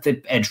wasn't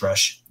the edge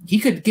rush. He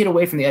could get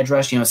away from the edge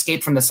rush,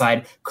 escape from the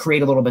side,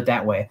 create a little bit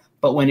that way.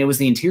 But when it was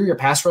the interior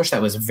pass rush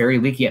that was very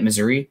leaky at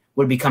Missouri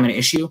would become an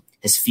issue,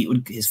 his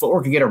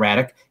footwork would get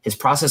erratic, his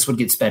process would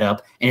get sped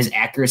up, and his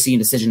accuracy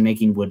and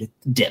decision-making would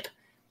dip.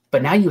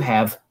 But now you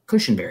have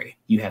Cushenberry.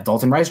 You have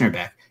Dalton Reisner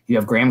back. You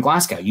have Graham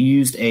Glasgow. You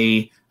used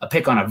a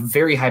pick on a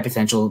very high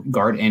potential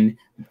guard in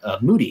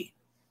Moody.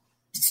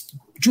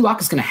 Drew Lock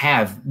is going to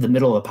have the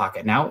middle of the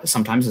pocket. Now,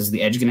 sometimes is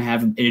the edge going to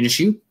have an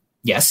issue?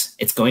 Yes,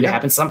 it's going to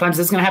happen. Sometimes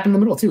it's going to happen in the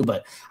middle too.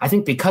 But I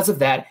think because of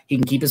that, he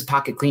can keep his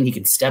pocket clean. He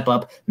can step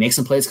up, make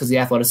some plays because of the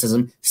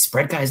athleticism,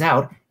 spread guys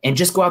out, and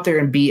just go out there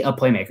and be a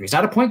playmaker. He's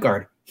not a point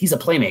guard. He's a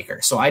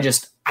playmaker. So I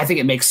think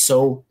it makes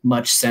so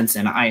much sense.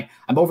 And I'm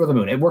over the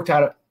moon. It worked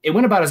out. It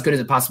went about as good as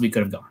it possibly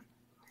could have gone.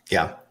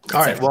 Yeah.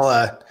 All right.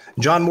 Well,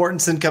 John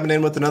Mortensen coming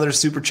in with another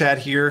super chat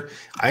here.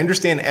 I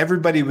understand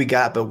everybody we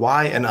got, but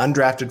why an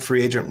undrafted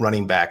free agent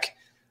running back?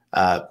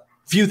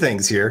 Few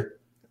things here.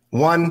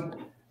 One,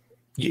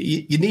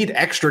 you need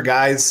extra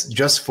guys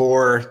just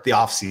for the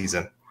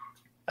offseason.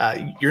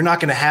 You're not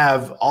going to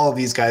have all of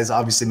these guys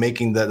obviously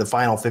making the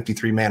final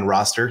 53-man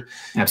roster.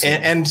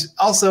 Absolutely. And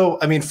also,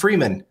 I mean,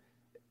 Freeman,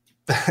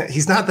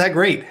 he's not that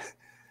great.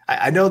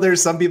 I know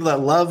there's some people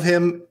that love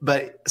him,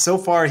 but so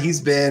far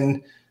he's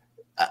been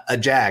a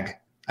jag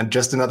and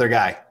just another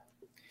guy.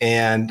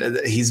 And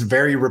he's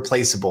very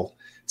replaceable.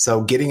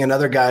 So getting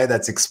another guy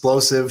that's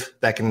explosive,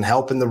 that can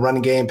help in the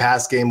run game,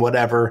 pass game,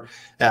 whatever,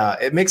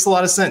 it makes a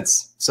lot of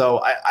sense.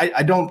 So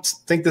I don't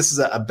think this is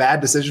a bad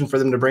decision for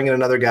them to bring in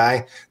another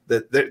guy.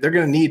 That they're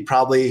going to need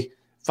probably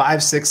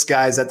 5-6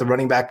 guys at the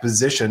running back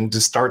position to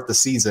start the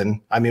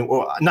season. I mean,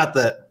 well, not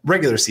the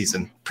regular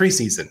season,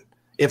 preseason.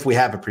 If we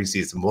have a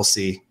preseason, we'll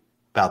see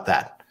about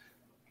that.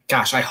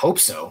 Gosh, I hope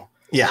so.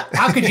 Yeah.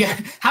 How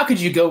could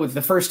you go with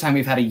the first time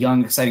we've had a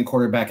young, exciting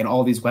quarterback and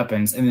all these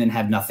weapons and then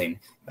have nothing?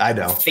 I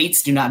know.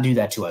 Fates do not do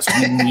that to us.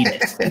 We need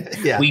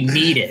it. Yeah. We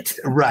need it.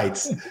 Right.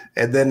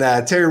 And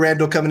then Terry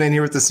Randall coming in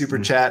here with the super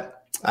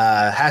chat.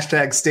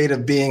 Hashtag state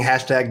of being,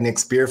 hashtag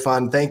Nick's Beer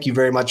Fund. Thank you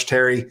very much,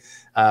 Terry.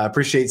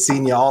 Appreciate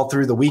seeing you all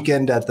through the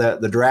weekend at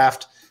the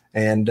draft.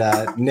 And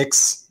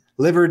Nick's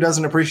liver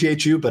doesn't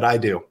appreciate you, but I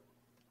do.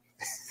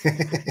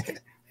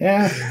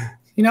 Yeah.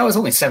 It was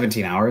only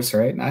 17 hours,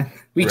 right?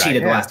 We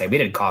cheated the last day. We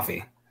did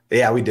coffee.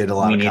 Yeah, we did a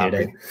lot of coffee.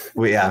 Needed it.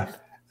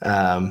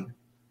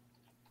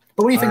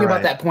 But what do you think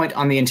about that point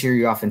on the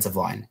interior offensive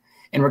line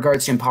in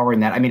regards to empowering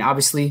that? I mean,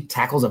 obviously,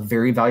 tackle's a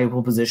very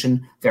valuable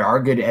position. There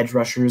are good edge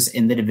rushers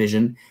in the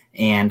division,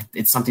 and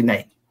it's something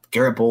that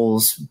Garrett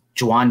Bowles,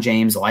 Juwan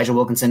James, Elijah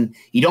Wilkinson,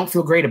 you don't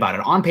feel great about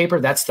it. On paper,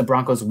 that's the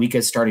Broncos'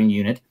 weakest starting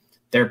unit.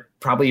 They're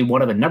probably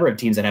one of a number of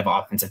teams that have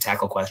offensive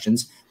tackle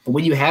questions. But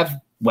when you have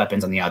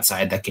weapons on the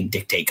outside that can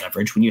dictate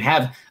coverage, when you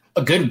have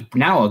a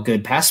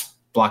good pass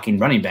blocking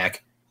running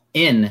back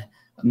in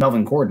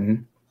Melvin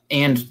Gordon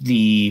and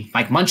the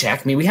Mike Munchak.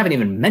 I mean, we haven't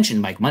even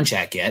mentioned Mike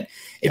Munchak yet.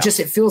 It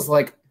feels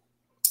like,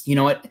 you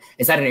know what?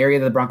 Is that an area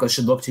that the Broncos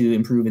should look to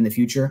improve in the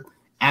future?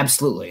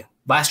 Absolutely.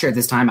 Last year at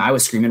this time, I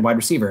was screaming wide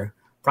receiver.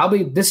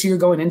 Probably this year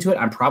going into it,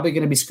 I'm probably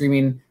going to be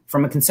screaming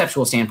from a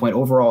conceptual standpoint,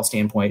 overall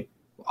standpoint,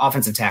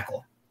 offensive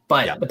tackle.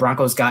 But the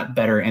Broncos got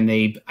better, and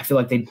I feel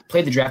like they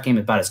played the draft game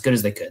about as good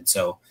as they could.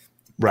 So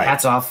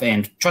hats off,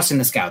 and trusting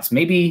the scouts.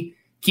 Maybe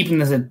keeping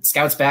the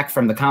scouts back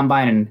from the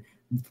combine, and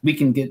we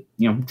can get,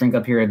 drink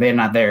up here. They're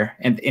not there.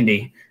 And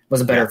Indy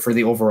was better for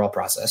the overall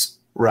process.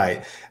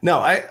 Right. No,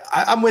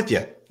 I'm with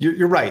you.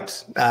 You're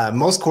right.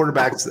 Most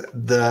quarterbacks,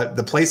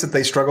 the place that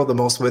they struggle the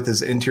most with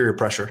is interior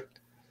pressure.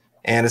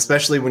 And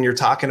especially when you're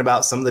talking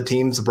about some of the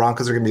teams the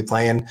Broncos are going to be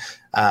playing,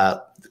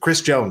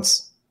 Chris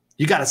Jones,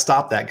 you got to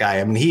stop that guy.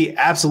 I mean, he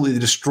absolutely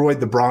destroyed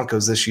the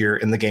Broncos this year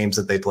in the games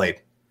that they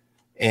played.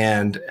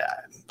 And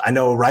I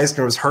know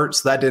Reisner was hurt,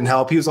 so that didn't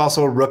help. He was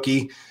also a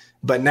rookie.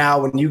 But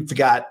now when you've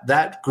got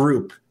that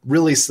group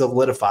really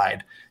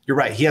solidified, you're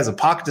right. He has a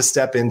pocket to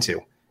step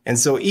into. And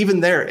so even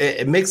there,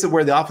 it makes it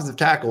where the offensive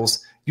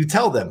tackles, you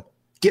tell them,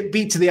 get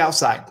beat to the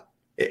outside.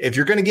 If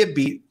you're going to get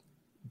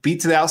beat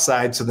to the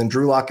outside, so then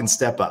Drew Lock can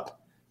step up.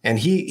 And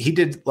he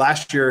did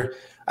last year.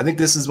 I think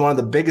this is one of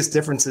the biggest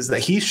differences that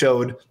he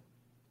showed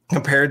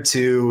compared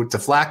to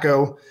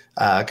Flacco,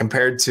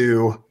 compared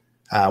to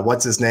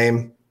what's his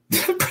name?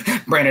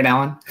 Brandon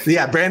Allen.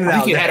 Yeah, Brandon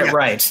Allen. You had it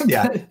right.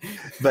 Yeah.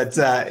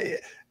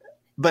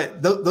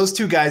 But those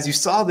two guys, you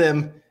saw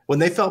them when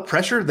they felt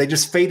pressure, they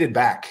just faded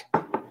back.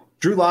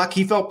 Drew Lock,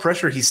 he felt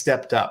pressure, he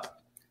stepped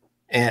up.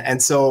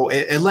 And so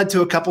it led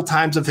to a couple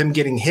times of him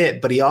getting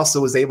hit, but he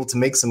also was able to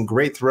make some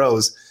great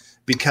throws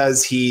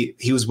because he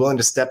was willing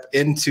to step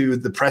into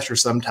the pressure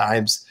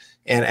sometimes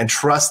and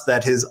trust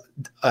that his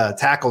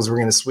tackles were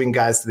going to swing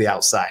guys to the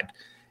outside.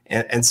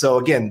 And so,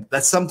 again,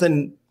 that's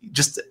something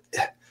just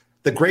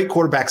the great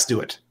quarterbacks do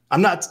it.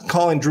 I'm not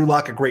calling Drew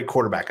Lock a great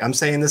quarterback. I'm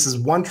saying this is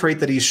one trait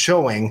that he's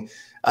showing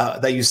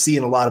that you see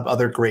in a lot of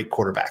other great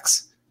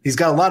quarterbacks. He's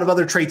got a lot of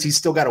other traits he's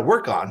still got to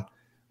work on,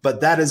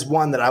 but that is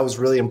one that I was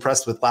really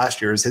impressed with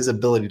last year is his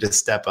ability to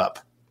step up.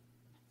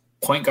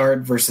 Point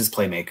guard versus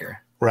playmaker.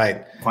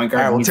 Right. Point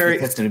guard needs the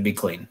piston to be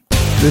clean.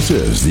 This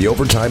is the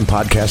Overtime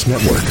Podcast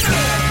Network.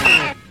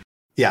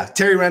 Yeah,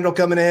 Terry Randall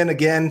coming in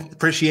again.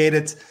 Appreciate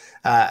it.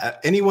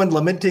 Anyone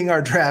lamenting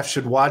our draft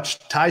should watch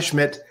Ty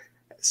Schmidt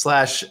 /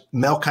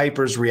 Mel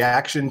Kiper's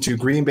reaction to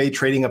Green Bay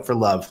trading up for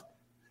Love.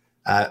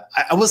 I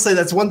will say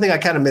that's one thing I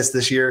kind of missed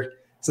this year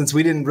since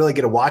we didn't really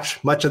get to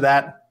watch much of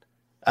that,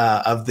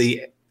 of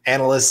the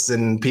analysts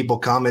and people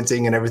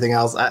commenting and everything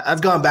else.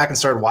 I've gone back and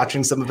started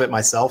watching some of it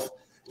myself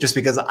just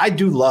because I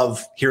do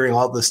love hearing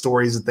all the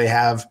stories that they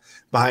have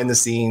behind the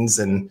scenes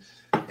and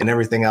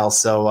everything else.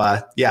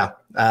 So,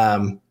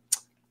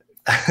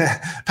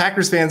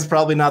 Packers fans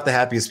probably not the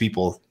happiest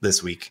people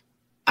this week.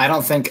 I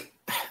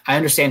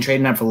understand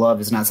trading up for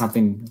Love is not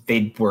something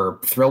they were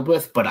thrilled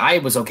with, but I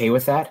was okay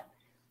with that.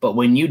 But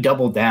when you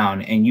double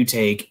down and you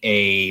take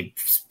a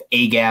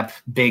gap,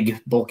 big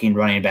bulking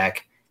running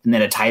back, and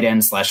then a tight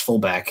end /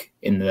 fullback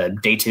in the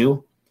day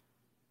 2,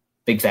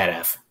 big fat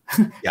F.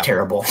 Yeah.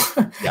 Terrible.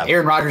 Yeah.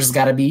 Aaron Rodgers has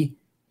got to be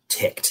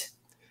ticked.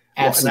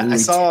 Absolutely.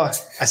 Well,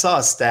 I saw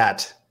a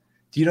stat.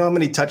 Do you know how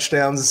many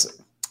touchdowns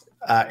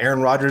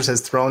Aaron Rodgers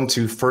has thrown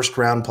to first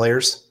round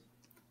players?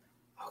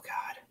 Oh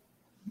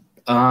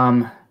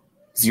God.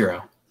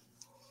 0.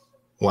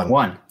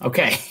 1.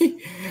 Okay.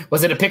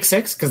 Was it a pick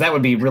 6? Because that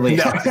would be really.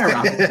 No.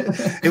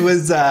 It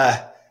was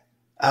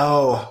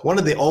one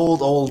of the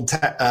old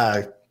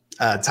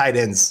tight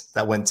ends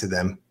that went to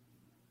them.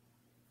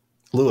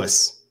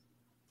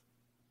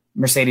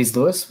 Mercedes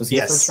Lewis was he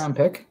a first round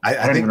pick?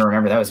 I don't even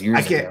remember. That was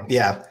years ago.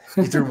 Yeah,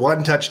 he threw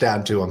 1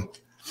 touchdown to him.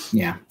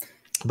 Yeah.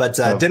 But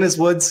Dennis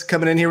Woods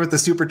coming in here with the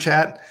super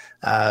chat.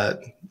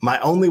 My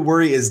only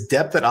worry is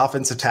depth at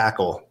offensive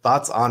tackle.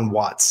 Thoughts on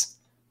Watts?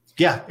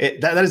 Yeah,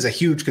 that is a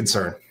huge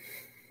concern.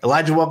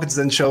 Elijah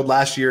Wilkinson showed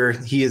last year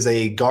he is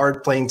a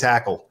guard playing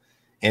tackle.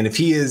 And if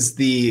he is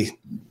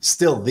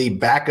still the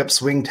backup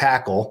swing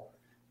tackle,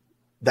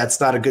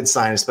 that's not a good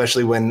sign,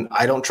 especially when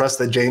I don't trust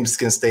that James is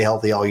going to stay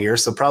healthy all year.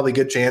 So probably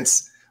good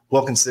chance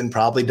Wilkinson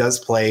probably does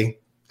play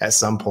at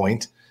some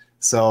point.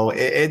 So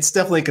it's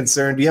definitely a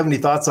concern. Do you have any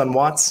thoughts on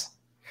Watts?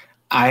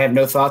 I have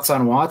no thoughts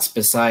on Watts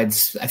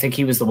besides I think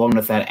he was the one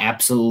with that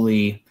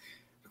absolutely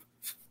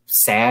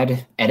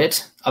sad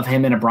edit of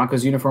him in a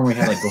Broncos uniform where he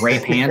had like gray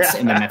pants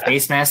and then a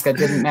face mask that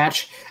didn't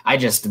match. They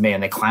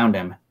clowned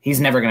him.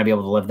 He's never going to be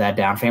able to live that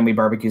down. Family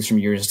barbecues from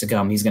years to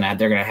come. They're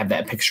going to have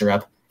that picture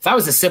up. If I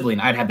was a sibling,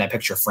 I'd have that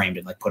picture framed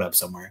and put up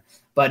somewhere.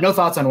 But no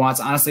thoughts on Watts.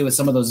 Honestly, with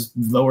some of those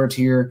lower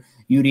tier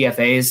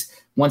UDFAs,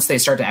 once they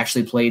start to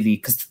actually play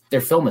because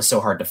their film is so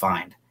hard to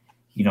find.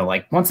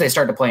 Once they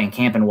start to play in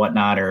camp and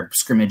whatnot or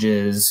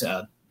scrimmages,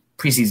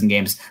 preseason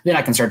games, then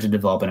I can start to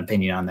develop an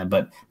opinion on them.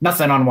 But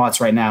nothing on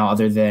Watts right now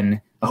other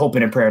than a hope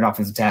and a prayer at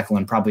offensive tackle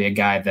and probably a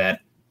guy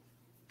that,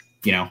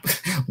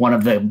 one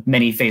of the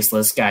many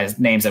faceless guys'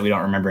 names that we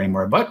don't remember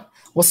anymore. But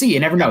we'll see. You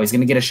never know. He's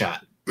going to get a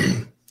shot.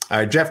 All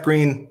right, Jeff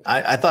Green,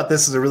 I thought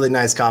this is a really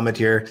nice comment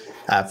here.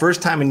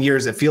 First time in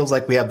years, it feels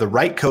like we have the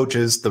right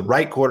coaches, the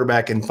right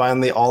quarterback, and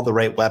finally all the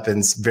right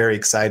weapons. Very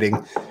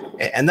exciting.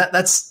 And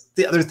that's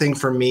the other thing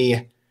for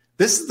me.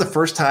 This is the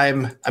first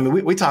time,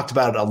 we talked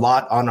about it a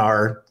lot on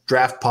our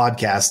draft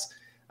podcast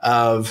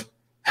of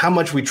how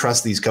much we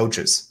trust these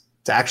coaches.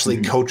 to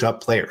actually coach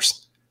up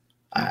players.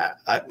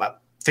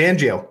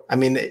 Fangio, I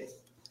mean,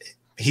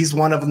 he's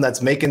one of them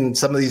that's making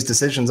some of these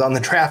decisions on the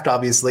draft,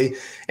 obviously.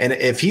 And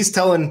if he's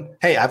telling,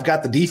 hey, I've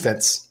got the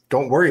defense,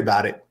 don't worry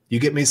about it. You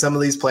get me some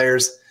of these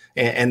players.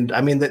 And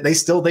I mean,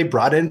 they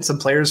brought in some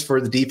players for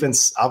the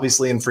defense,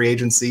 obviously in free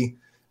agency.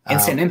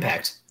 Instant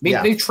impact.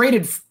 They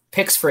traded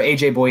picks for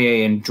AJ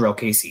Boye and Jarrell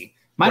Casey.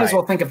 Might as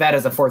well think of that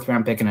as a 4th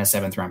round pick and a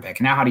 7th round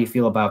pick. Now, how do you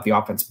feel about the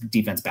offense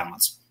defense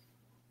balance?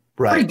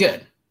 Right. Pretty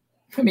good.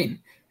 I mean,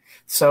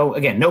 so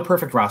again, no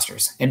perfect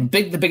rosters. And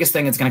the biggest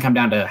thing is going to come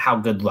down to how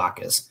good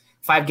Locke is.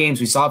 5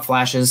 games, we saw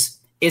flashes.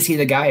 Is he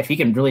the guy? If he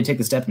can really take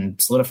the step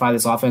and solidify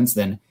this offense,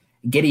 then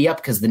giddy up,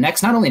 because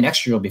not only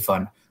next year will be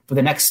fun, but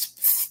the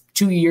next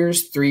 2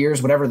 years, 3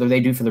 years, whatever they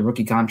do for the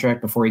rookie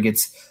contract before he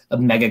gets a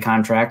mega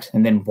contract.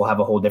 And then we'll have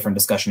a whole different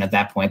discussion at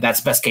that point.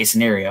 That's best case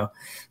scenario.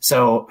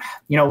 So,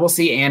 we'll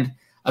see. And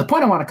a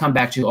point I want to come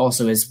back to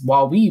also is,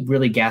 while we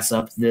really gas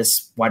up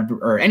this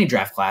any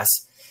draft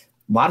class,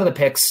 a lot of the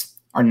picks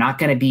are not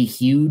going to be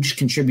huge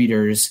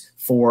contributors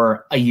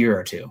for a year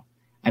or two.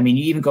 I mean,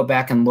 you even go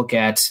back and look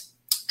at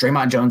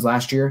Draymond Jones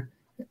last year,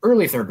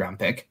 early 3rd round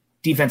pick,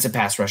 defensive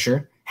pass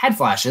rusher, had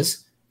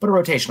flashes, but a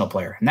rotational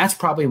player. And that's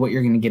probably what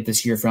you're going to get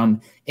this year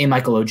from a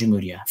Michael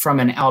Ojemudia, from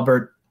an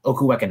Albert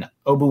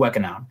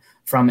Obuekenan,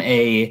 from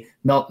a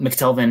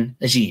McTelvin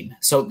Ajin.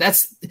 So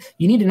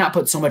you need to not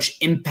put so much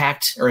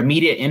impact or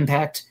immediate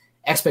impact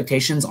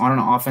expectations on an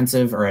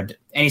offensive or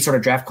any sort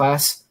of draft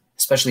class,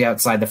 especially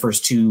outside the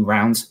first 2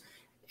 rounds,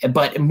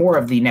 but more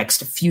of the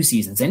next few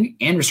seasons. And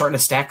we're starting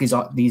to stack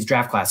these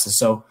draft classes.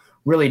 So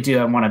really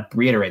I want to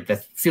reiterate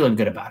that, feeling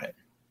good about it.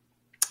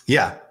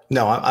 Yeah,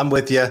 no, I'm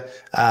with you.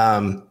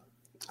 I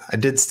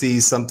did see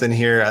something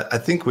here. I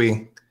think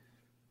we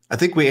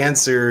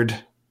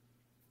answered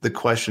the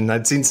question.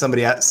 I'd seen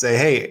somebody say,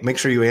 hey, make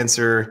sure you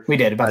answer. We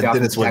did about the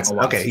Dennis Woods.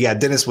 Okay. Yeah.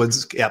 Dennis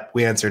Woods. Yep.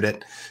 We answered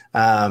it.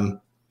 And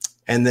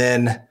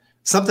then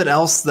something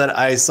else that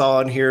I saw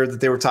on here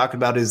that they were talking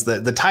about is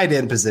the tight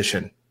end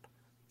position.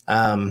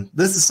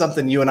 This is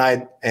something you and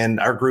I and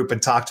our group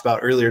had talked about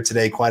earlier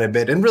today quite a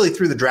bit, and really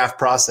through the draft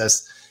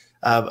process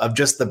of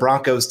just the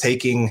Broncos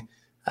taking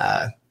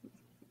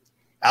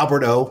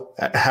Albert O,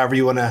 however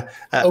you want to.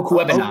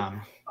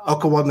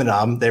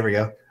 Okuwebenam. There we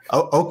go.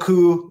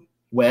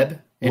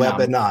 Okuwebenam.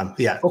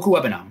 Yeah.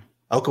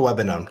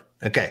 Okuwebenam.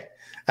 Okay.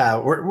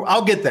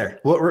 I'll get there.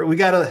 We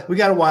got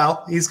a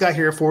while. He's got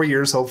here 4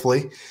 years,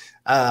 hopefully.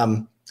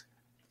 That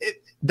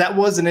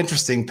was an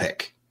interesting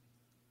pick.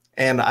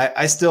 And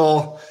I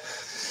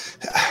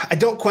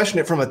don't question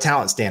it from a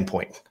talent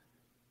standpoint.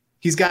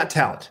 He's got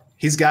talent.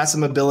 He's got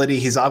some ability.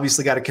 He's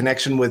obviously got a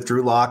connection with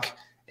Drew Lock.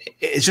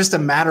 It's just a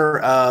matter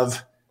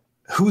of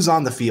who's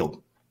on the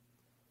field.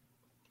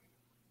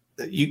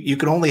 You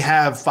can only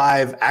have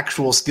 5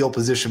 actual skill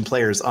position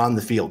players on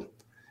the field.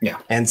 Yeah.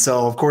 And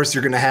so, of course,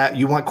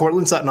 you want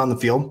Cortland Sutton on the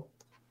field.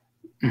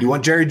 Mm-hmm. You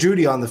want Jerry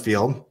Jeudy on the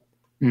field.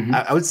 Mm-hmm.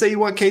 I would say you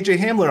want KJ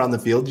Hamler on the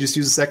field. Just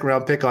use a 2nd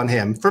round pick on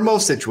him for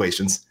most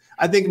situations.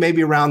 I think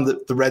maybe around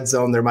the red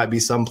zone, there might be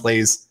some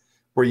plays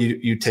where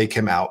you take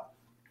him out.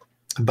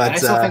 But and I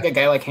still think a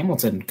guy like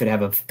Hamilton could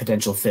have a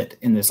potential fit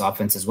in this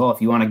offense as well.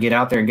 If you want to get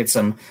out there and get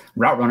some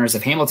route runners,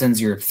 if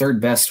Hamilton's your 3rd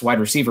best wide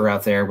receiver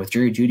out there with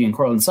Jerry Jeudy and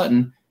Cortland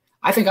Sutton,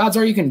 I think odds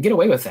are you can get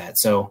away with that.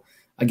 So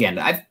again,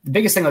 the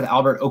biggest thing with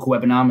Albert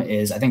Okuwebenam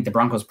is I think the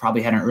Broncos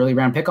probably had an early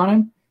round pick on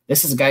him.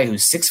 This is a guy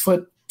who's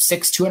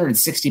 6'6",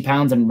 260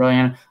 pounds, and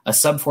ran a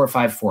sub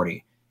 4.5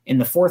 40 in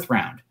the 4th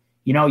round.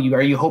 Are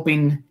you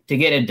hoping to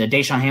get a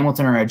Deshaun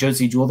Hamilton or a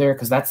Josie Jewell there?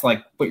 Because that's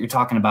like what you're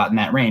talking about in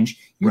that range.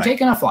 You're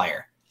taking a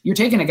flyer. You're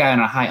taking a guy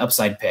on a high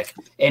upside pick.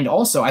 And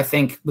also, I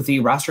think with the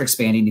roster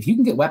expanding, if you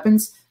can get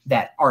weapons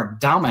that are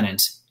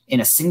dominant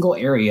in a single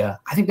area,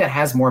 I think that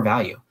has more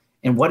value.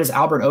 And what does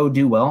Albert O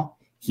do well?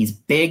 He's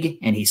big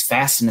and he's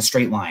fast in a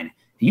straight line.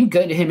 You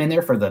get him in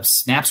there for the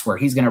snaps where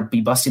he's going to be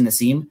busting the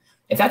seam.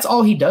 If that's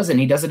all he does and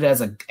he does it at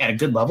a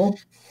good level,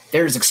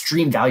 there's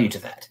extreme value to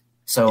that.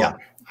 So yeah.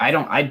 I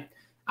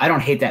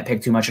don't hate that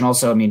pick too much. And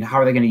also, I mean,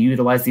 how are they going to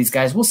utilize these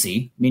guys? We'll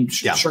see. I mean,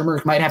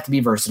 Shermer might have to be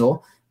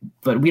versatile,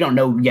 but we don't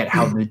know yet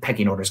how the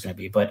pecking order is going to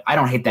be. But I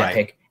don't hate that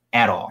pick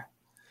at all.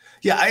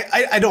 Yeah,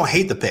 I don't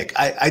hate the pick.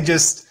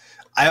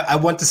 I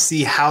want to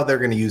see how they're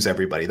going to use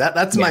everybody.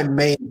 That's my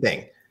main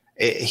thing.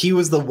 He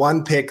was the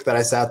one pick that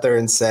I sat there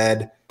and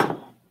said, I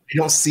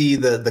don't see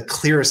the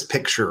clearest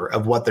picture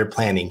of what they're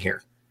planning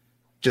here.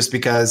 Just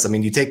because, I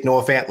mean, you take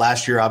Noah Fant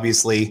last year,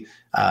 obviously.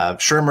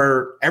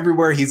 Shermer,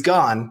 everywhere he's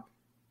gone,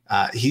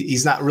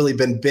 he's not really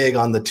been big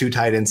on the 2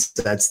 tight end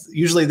sets.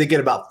 Usually they get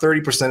about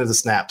 30% of the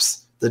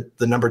snaps, the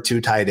number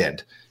 2 tight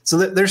end. So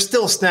there's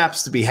still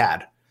snaps to be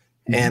had.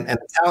 And a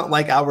talent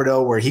like Albert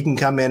O, where he can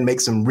come in, make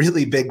some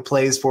really big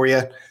plays for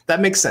you, that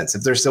makes sense.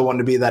 If they're still wanting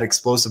to be that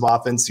explosive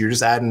offense, you're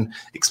just adding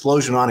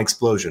explosion on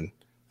explosion.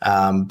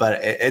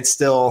 But it's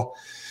still,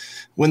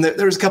 when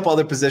there's a couple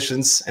other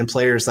positions and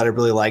players that I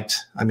really liked.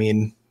 I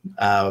mean,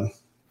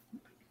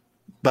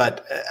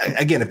 but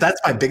again, if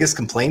that's my biggest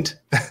complaint,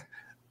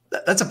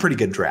 that's a pretty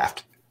good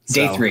draft.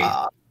 Day 3.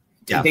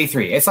 Day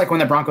 3. It's like when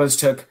the Broncos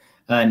took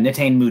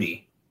Netane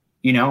Moody.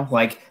 You know,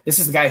 like this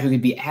is the guy who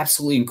could be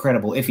absolutely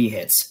incredible if he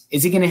hits.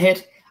 Is he going to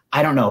hit?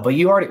 I don't know. But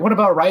what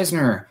about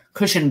Reisner,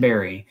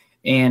 Cushenberry,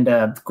 and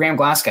Graham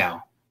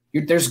Glasgow?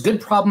 There's good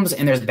problems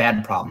and there's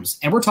bad problems.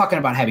 And we're talking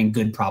about having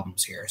good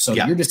problems here. So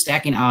you're just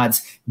stacking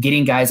odds,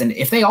 getting guys. And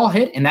if they all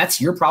hit and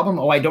that's your problem,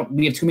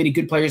 we have too many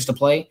good players to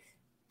play,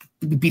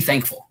 be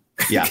thankful.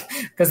 Yeah.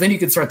 Because then you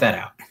can sort that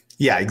out.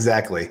 Yeah,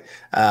 exactly.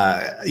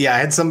 I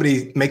had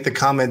somebody make the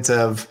comment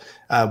of,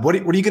 what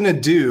are you going to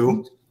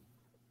do?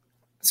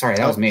 Sorry,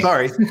 that was me.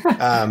 Sorry.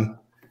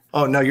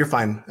 Oh, no, you're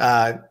fine.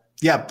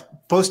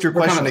 Post your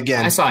question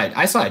again. I saw it,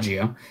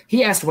 Gio.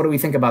 He asked, what do we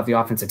think about the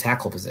offensive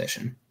tackle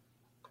position?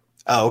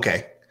 Oh,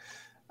 okay.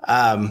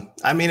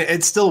 I mean,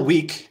 it's still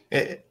weak.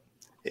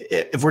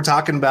 If we're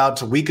talking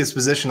about weakest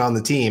position on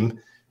the team,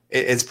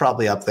 it's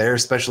probably up there,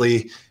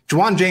 especially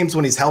Juwan James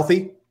when he's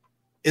healthy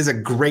is a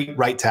great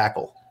right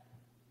tackle.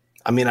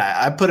 I mean,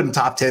 I put him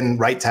top 10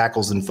 right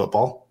tackles in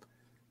football,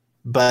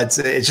 but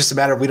it's just a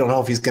matter of we don't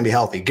know if he's going to be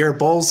healthy. Garrett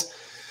Bowles,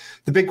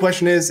 the big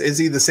question is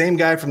he the same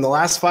guy from the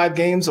last 5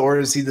 games, or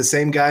is he the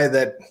same guy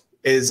that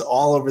is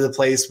all over the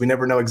place? We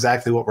never know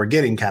exactly what we're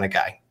getting kind of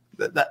guy.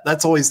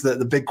 That's always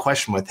the big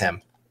question with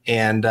him.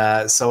 And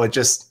so you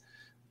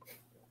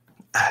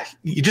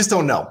just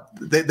don't know.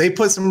 They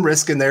put some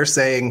risk in there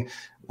saying,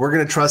 we're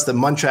going to trust that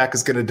Munchak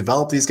is going to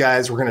develop these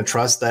guys. We're going to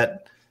trust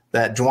that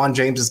Juwan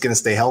James is going to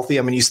stay healthy.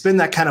 I mean, you spend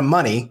that kind of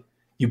money,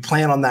 you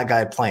plan on that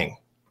guy playing.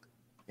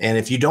 And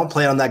if you don't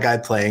plan on that guy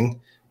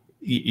playing,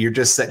 you're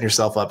just setting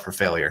yourself up for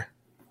failure.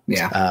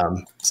 Yeah.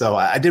 So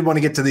I did want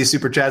to get to these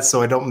super chats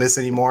so I don't miss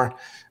any more.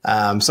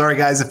 Sorry,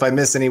 guys, if I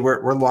miss any.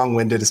 We're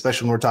long-winded,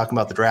 especially when we're talking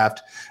about the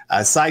draft.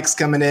 Sykes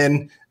coming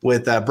in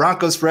with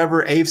Broncos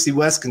forever. AFC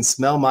West can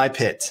smell my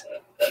pit.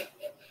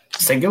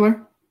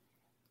 Singular?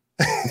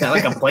 Is that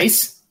like a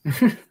place?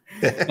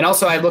 And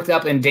also, I looked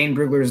up in Dane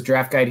Brugler's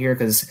draft guide here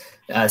because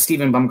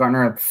Stephen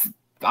Baumgartner,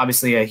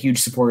 obviously a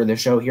huge supporter of the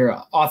show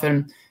here,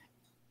 often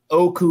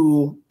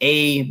Oku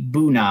A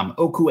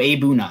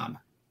Bunam.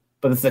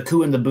 But it's the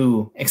ku and the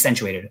boo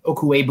accentuated.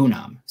 Oku A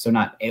Bunam. So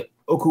not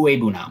Oku A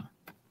Bunam.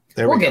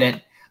 We'll get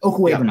it.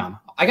 Oku A Bunam.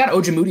 I got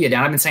Ojemudia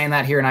down. I've been saying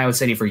that here in Iowa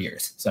City for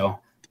years. So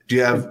do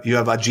you have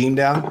Ajim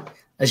down?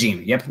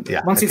 Ajim, yep.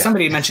 Yeah.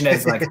 Somebody mentioned it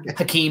as like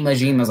Hakeem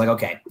Ajim. I was like,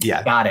 okay,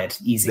 got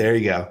it. Easy. There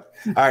you go.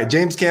 All right,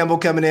 James Campbell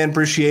coming in.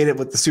 Appreciate it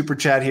with the super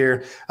chat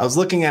here. I was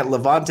looking at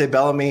Levante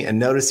Bellamy and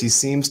noticed he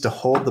seems to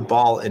hold the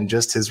ball in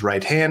just his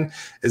right hand.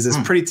 Is this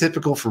pretty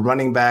typical for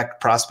running back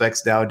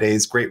prospects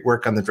nowadays? Great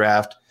work on the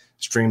draft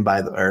stream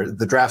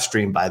the draft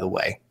stream, by the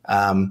way.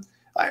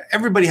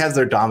 Everybody has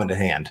their dominant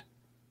hand.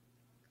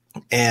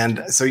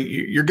 And so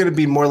you're going to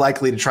be more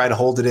likely to try to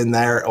hold it in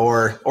there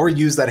or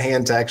use that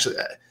hand to actually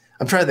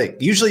I'm trying to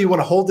think. Usually you want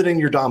to hold it in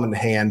your dominant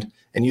hand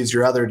and use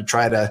your other to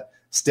try to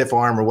stiff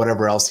arm or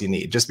whatever else you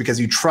need, just because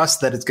you trust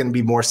that it's going to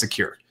be more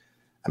secure.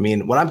 I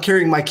mean, when I'm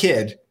carrying my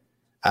kid,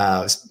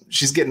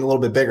 she's getting a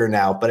little bit bigger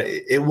now, but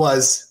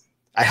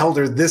I held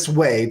her this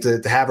way to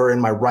have her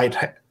in my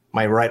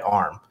right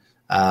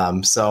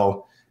arm.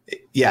 So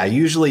yeah,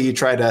 usually you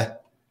try to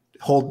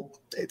hold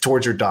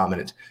towards your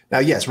dominant. Now,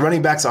 yes,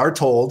 running backs are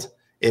told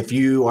if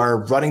you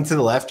are running to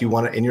the left, you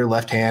want it in your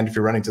left hand. If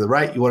you're running to the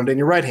right, you want it in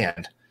your right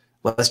hand.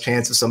 Less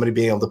chance of somebody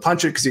being able to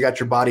punch it because you got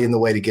your body in the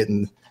way to get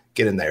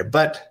in there.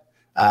 But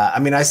I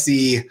mean, I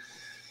see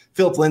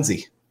Philip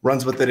Lindsay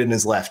runs with it in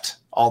his left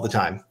all the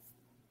time.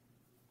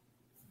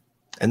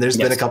 And there's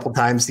been a couple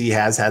times he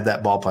has had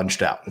that ball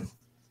punched out.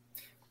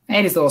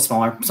 And he's a little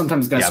smaller.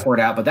 Sometimes he's going to squirt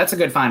out, but that's a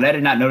good find. I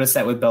did not notice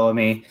that with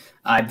Bellamy.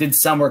 I did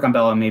some work on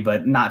Bellamy,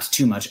 but not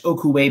too much.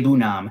 Okuwe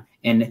Bunam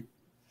and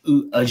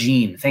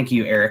Ajin. Thank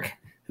you, Eric,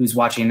 who's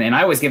watching. And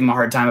I always give him a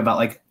hard time about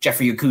like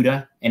Jeffrey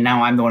Okuda, and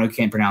now I'm the one who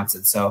can't pronounce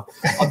it. So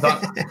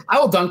I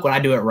will dunk when I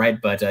do it right,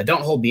 but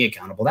don't hold me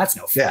accountable. That's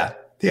no fair.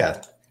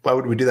 Yeah. Why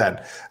would we do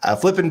that?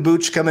 Flippin'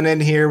 Booch coming in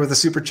here with a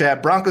super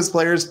chat. Broncos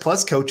players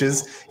plus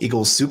coaches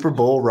equals Super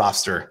Bowl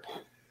roster.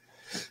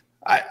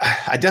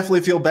 I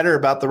definitely feel better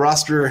about the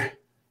roster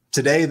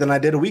today than I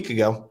did a week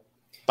ago,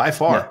 by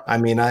far. Yeah. I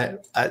mean, I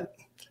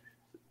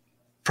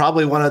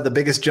probably one of the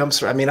biggest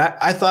jumps. I mean,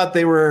 I thought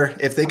they were,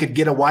 if they could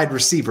get one wide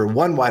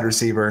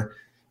receiver,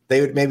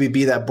 they would maybe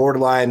be that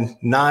borderline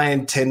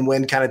 9-10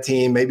 win kind of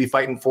team, maybe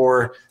fighting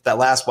for that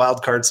last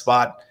wild card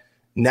spot.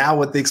 Now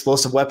with the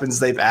explosive weapons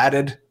they've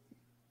added,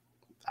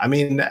 I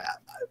mean,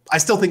 I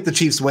still think the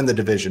Chiefs win the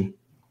division.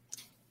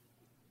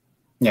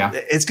 Yeah.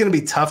 It's going to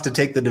be tough to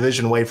take the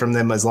division away from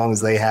them as long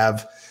as they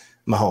have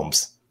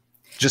Mahomes.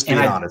 Just being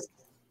honest.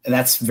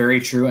 That's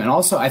very true. And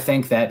also, I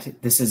think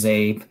that this is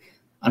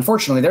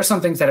unfortunately, there's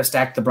some things that have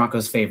stacked the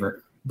Broncos'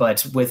 favor.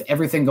 But with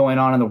everything going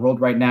on in the world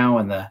right now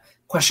and the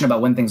question about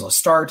when things will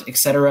start, et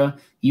cetera,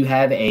 you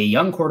have a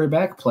young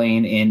quarterback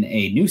playing in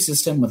a new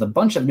system with a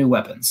bunch of new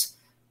weapons.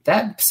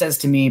 That says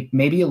to me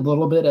maybe a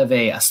little bit of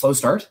a slow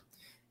start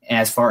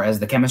as far as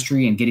the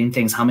chemistry and getting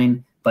things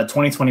humming. But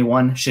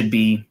 2021 should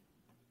be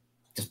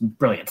just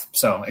brilliant.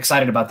 So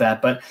excited about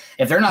that. But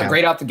if they're not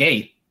great out the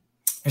gate,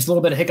 there's a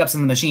little bit of hiccups in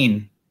the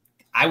machine.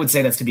 I would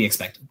say that's to be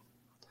expected.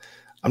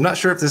 I'm not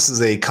sure if this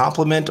is a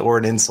compliment or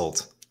an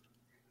insult.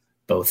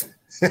 Both.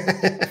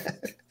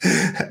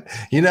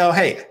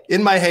 Hey,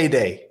 in my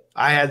heyday,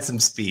 I had some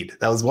speed.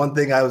 That was one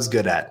thing I was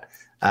good at.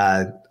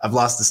 I've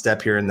lost a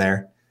step here and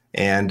there,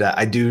 and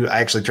I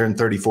actually turn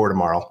 34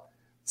 tomorrow.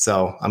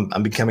 So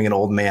I'm becoming an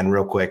old man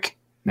real quick.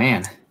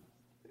 Man.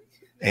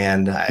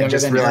 And I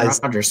just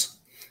realized,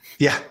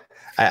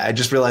 I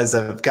just realized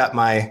I've got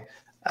my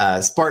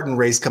Spartan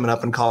race coming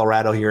up in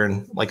Colorado here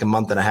in like a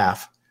month and a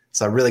half.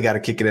 So I really got to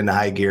kick it into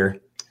high gear,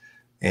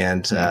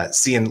 and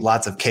seeing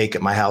lots of cake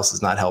at my house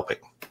is not helping.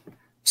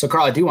 So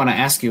Carl, I do want to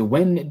ask you,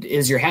 when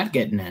is your hat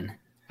getting in?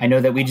 I know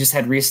that we just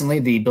had recently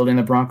the Building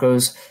the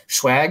Broncos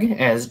swag,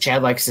 as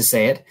Chad likes to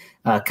say it,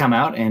 come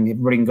out, and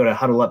everybody can go to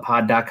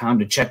huddleuppod.com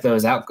to check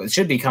those out. It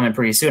should be coming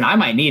pretty soon. I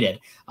might need it.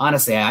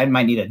 Honestly, I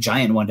might need a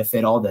giant one to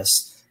fit all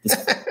this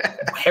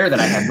hair that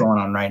I have going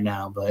on right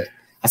now. But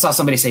I saw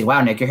somebody say,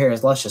 wow, Nick, your hair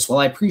is luscious. Well,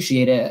 I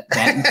appreciate it.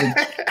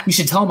 You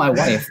should tell my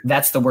wife.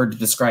 That's the word to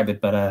describe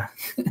it. But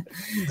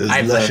those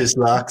luscious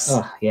locks.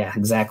 Oh, yeah,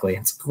 exactly.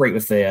 It's great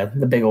with the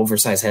big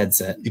oversized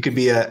headset. You could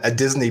be a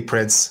Disney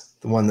prince.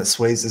 The one that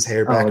sways his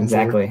hair back and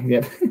forth. Exactly.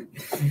 Yep.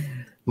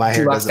 My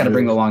hair got to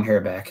bring the long hair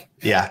back.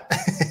 Yeah.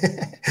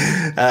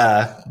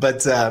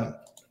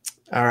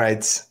 All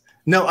right.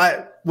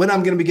 No, when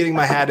I'm going to be getting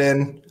my hat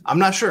in, I'm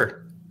not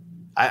sure.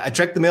 I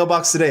checked the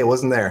mailbox today. It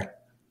wasn't there.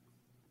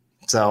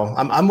 So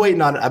I'm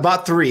waiting on it. I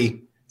bought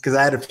 3 because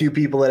I had a few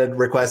people that had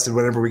requested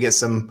whenever we get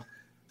some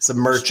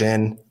merch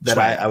in that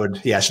I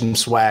would, some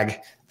swag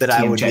that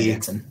I would be.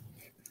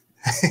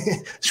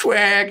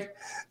 Swag.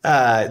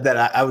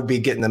 That I would be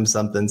getting them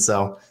something.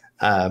 So,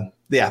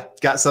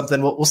 got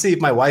something. We'll see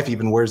if my wife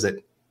even wears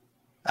it.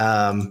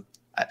 I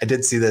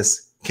did see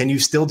this. Can you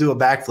still do a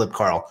backflip,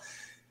 Carl?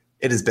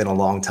 It has been a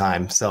long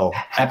time. So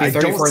happy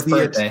 34th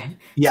birthday.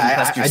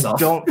 I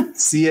don't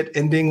see it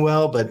ending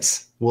well,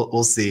 but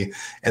we'll see.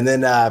 And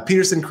then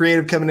Peterson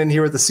Creative coming in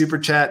here with a super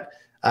chat.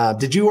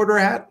 Did you order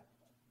a hat?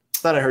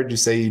 Thought I heard you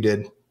say you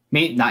did.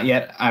 Me, not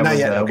yet. I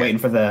was okay. Waiting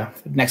for the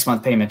next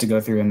month payment to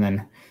go through and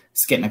then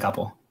getting a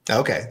couple.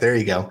 Okay, there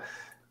you go.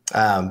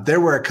 There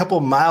were a couple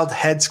mild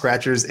head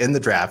scratchers in the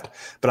draft,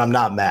 but I'm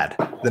not mad.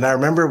 Then I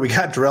remember we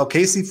got Jarrell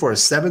Casey for a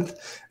 7th,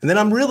 and then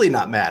I'm really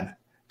not mad.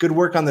 Good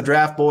work on the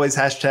draft, boys.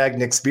 #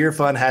 Nick's Beer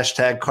Fun.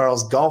 #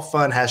 Carl's Golf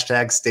Fun.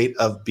 # State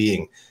of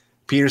Being.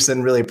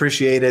 Peterson, really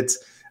appreciate it.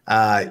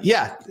 When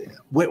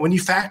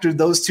you factored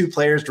those 2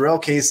 players,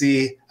 Jarrell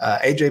Casey,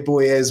 AJ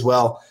Bouye as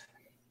well,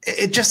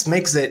 it just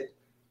makes it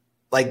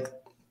like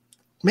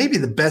maybe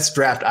the best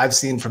draft I've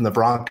seen from the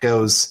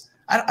Broncos.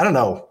 I don't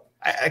know.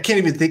 I can't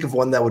even think of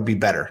one that would be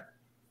better.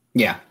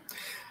 Yeah.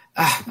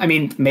 I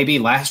mean, maybe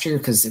last year,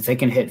 because if they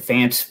can hit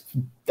Fant,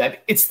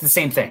 it's the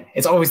same thing.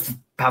 It's always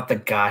about the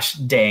gosh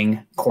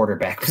dang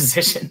quarterback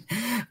position.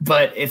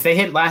 But if they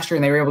hit last year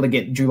and they were able to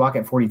get Drew Lock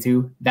at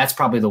 42, that's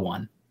probably the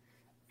one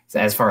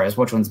as far as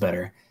which one's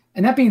better.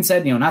 And that being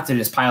said, not to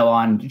just pile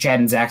on Chad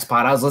and Zach's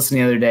pod, I was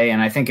listening the other day,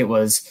 and I think it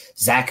was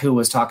Zach who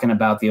was talking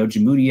about the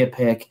Ojemudia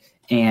pick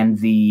and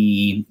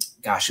the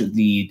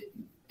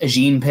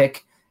Agene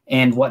pick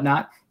and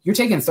whatnot. You're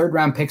taking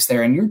 3rd-round picks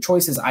there, and your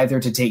choice is either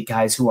to take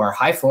guys who are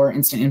high floor,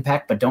 instant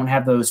impact, but don't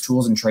have those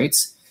tools and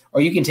traits,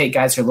 or you can take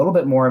guys who are a little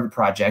bit more of a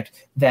project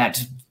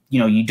that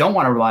you don't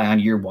want to rely on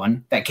year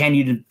one, that can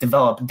you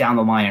develop down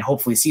the line and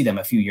hopefully see them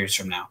a few years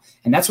from now.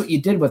 And that's what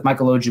you did with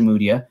Michael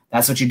Ojemudia.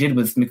 That's what you did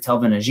with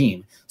McTelvin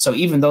Agene. So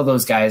even though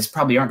those guys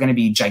probably aren't going to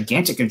be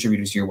gigantic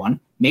contributors year one,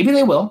 maybe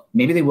they will,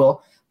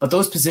 but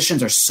those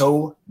positions are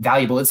so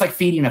valuable. It's like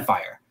feeding a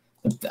fire.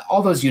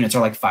 All those units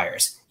are like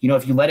fires.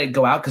 If you let it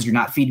go out because you're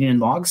not feeding in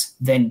logs,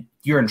 then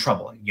you're in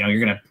trouble.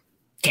 You're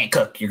can't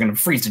cook. You're going to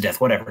freeze to death,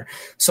 whatever.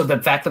 So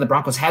the fact that the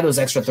Broncos had those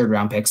extra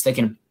 3rd-round picks, they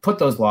can put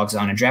those logs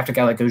on and draft a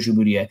guy like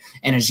Ojemudia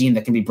and Agene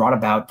that can be brought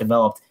about,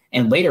 developed,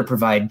 and later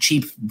provide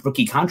cheap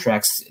rookie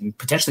contracts and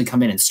potentially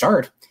come in and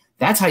start.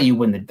 That's how you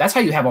win. That's how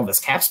you have all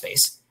this cap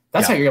space.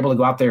 That's how you're able to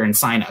go out there and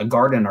sign a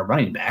guard and a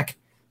running back.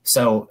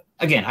 So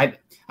again, I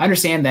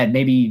understand that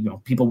maybe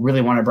people really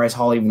wanted Bryce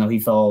Hall, even though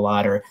he fell a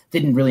lot, or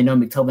didn't really know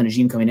McTelvin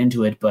Agene coming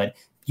into it. But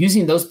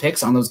using those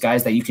picks on those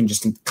guys that you can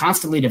just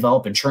constantly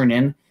develop and churn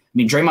in. I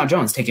mean, Draymond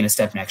Jones taking a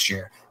step next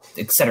year,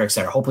 et cetera, et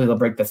cetera. Hopefully they'll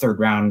break the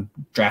 3rd-round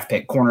draft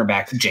pick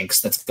cornerback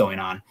jinx that's going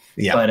on.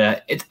 Yeah.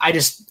 But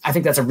I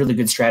think that's a really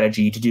good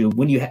strategy to do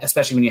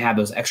especially when you have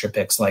those extra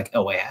picks like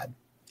Elway had.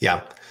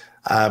 Yeah.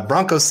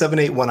 Broncos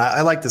 781.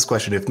 I like this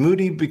question. If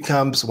Moody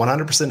becomes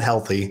 100%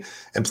 healthy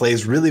and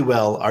plays really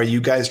well, are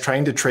you guys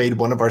trying to trade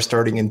one of our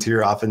starting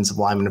interior offensive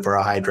linemen for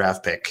a high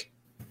draft pick?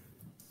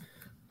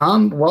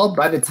 Well,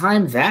 by the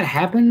time that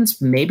happens,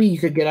 maybe you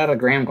could get out of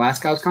Graham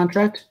Glasgow's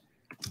contract.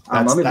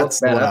 That's what I was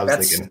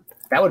thinking.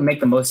 That would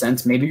make the most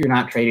sense. Maybe you're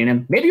not trading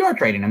him. Maybe you are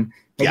trading him.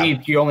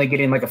 Maybe you're only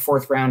getting like a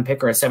 4th-round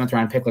pick or a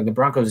 7th-round pick like the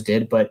Broncos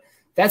did. But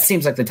that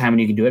seems like the time when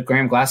you can do it.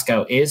 Graham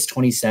Glasgow is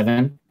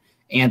 27,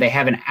 and they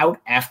have an out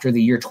after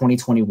the year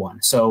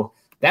 2021. So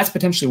that's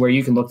potentially where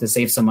you can look to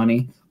save some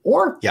money.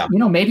 Or,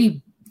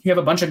 maybe you have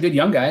a bunch of good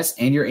young guys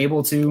and you're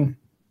able to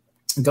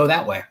go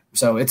that way.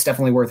 So it's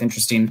definitely worth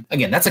interesting.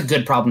 Again, that's a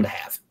good problem to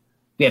have.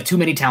 We have too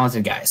many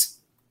talented guys.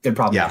 Good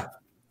problem. Yeah.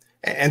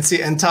 And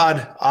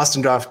Todd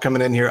Ostendorf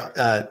coming in here.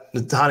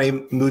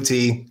 Natani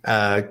Muti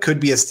could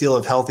be a steal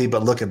if healthy,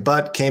 but look at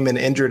Butt, came in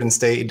injured and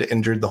stayed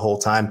injured the whole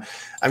time.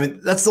 I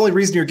mean, that's the only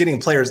reason you're getting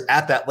players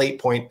at that late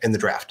point in the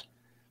draft.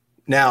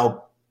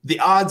 Now, the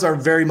odds are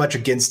very much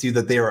against you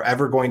that they are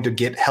ever going to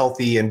get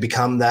healthy and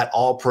become that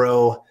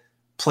all-pro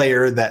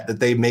player that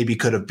they maybe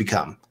could have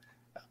become.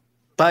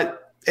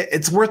 But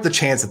it's worth the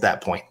chance at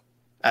that point.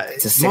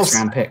 It's a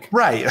sixth-round pick.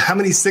 Right. How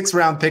many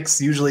sixth-round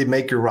picks usually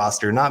make your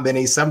roster? Not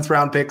many.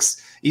 Seventh-round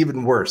picks,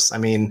 even worse. I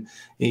mean,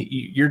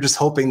 you're just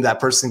hoping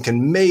that person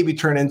can maybe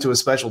turn into a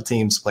special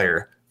teams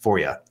player for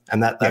you,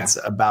 and that's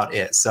about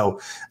it. So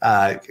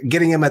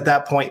getting him at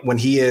that point when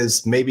he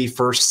is maybe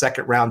first,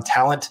 second-round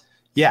talent,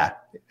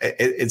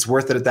 it's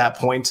worth it at that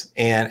point.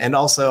 And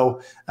also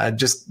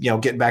just,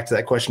 getting back to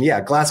that question,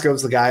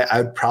 Glasgow's the guy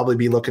I'd probably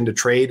be looking to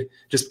trade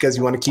just because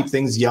you want to keep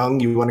things young.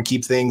 You want to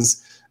keep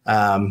things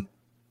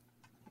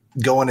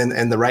going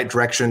in the right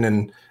direction.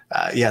 And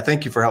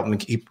thank you for helping me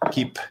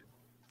keep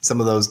some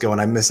of those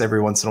going. I miss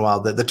every once in a while.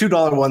 The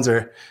 $2 ones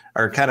are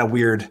kind of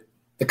weird.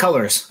 The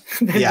colors,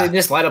 they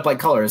just light up like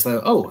colors.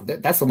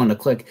 That's the one to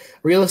click.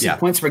 Realistic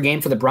points per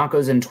game for the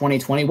Broncos in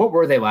 2020. What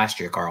were they last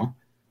year, Carl?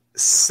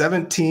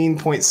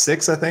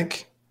 17.6, I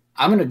think.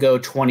 I'm going to go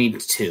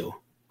 22.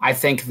 I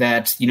think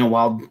that,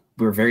 while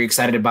we're very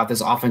excited about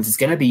this offense, it's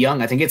going to be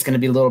young. I think it's going to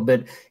be a little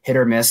bit hit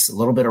or miss, a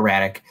little bit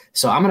erratic.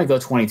 So I'm going to go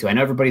 22. I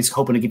know everybody's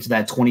hoping to get to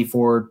that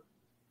 24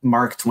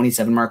 mark,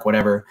 27 mark,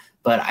 whatever,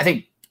 but I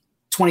think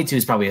 22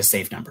 is probably a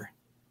safe number.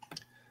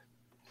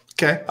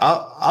 Okay.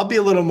 I'll be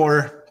a little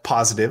more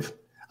positive.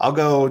 I'll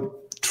go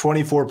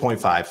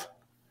 24.5.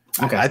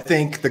 Okay. I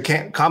think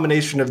the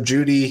combination of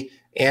Judy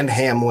and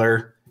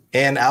Hamler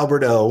and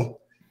Albert O,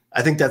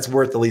 I think that's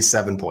worth at least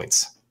 7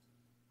 points.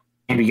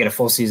 And you get a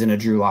full season of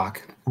Drew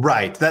Lock.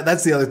 Right.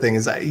 That's the other thing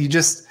is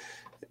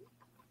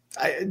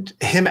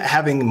him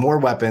having more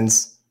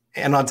weapons.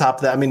 And on top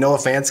of that, Noah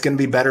Fant's going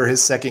to be better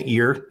his second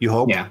year, you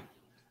hope. Yeah.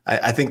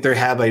 I think they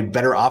have a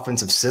better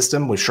offensive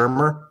system with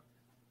Shermer.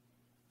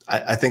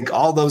 I think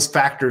all those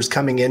factors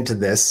coming into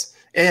this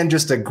and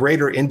just a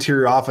greater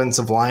interior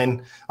offensive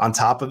line on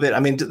top of it.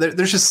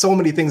 There's just so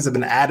many things that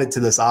have been added to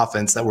this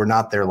offense that were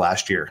not there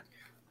last year.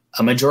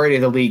 A majority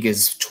of the league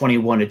is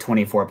 21 to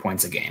 24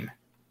 points a game.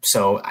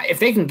 So if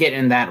they can get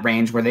in that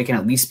range where they can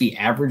at least be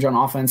average on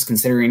offense,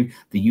 considering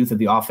the youth of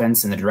the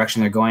offense and the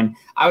direction they're going,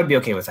 I would be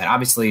okay with that.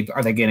 Obviously,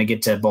 are they going to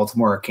get to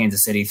Baltimore or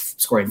Kansas City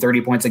scoring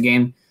 30 points a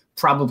game?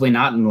 Probably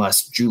not,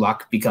 unless Drew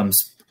Lock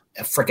becomes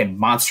a freaking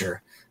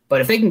monster.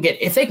 But if they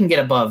can get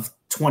above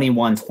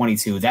 21,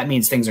 22, that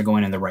means things are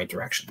going in the right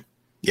direction.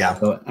 Yeah.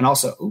 So, and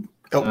also,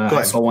 go ahead.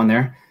 I saw one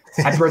there.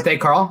 Happy birthday,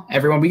 Carl.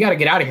 Everyone, we got to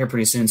get out of here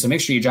pretty soon, so make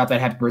sure you drop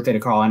that happy birthday to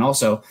Carl. And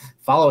also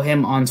follow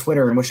him on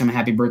Twitter and wish him a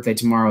happy birthday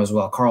tomorrow as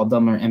well. Carl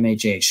Dummler,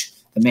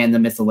 MHH, the man, the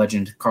myth, the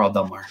legend, Carl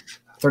Dummler,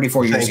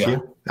 34 years ago.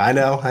 You. I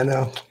know. I'm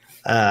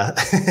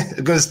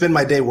going to spend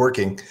my day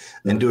working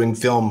and doing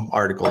film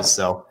articles.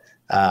 So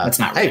that's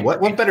not right. Hey, what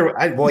better?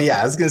 I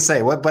was going to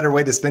say, what better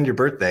way to spend your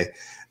birthday?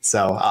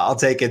 So I'll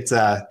take it.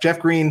 Jeff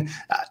Green,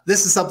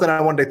 this is something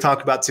I wanted to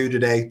talk about too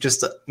today.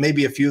 Just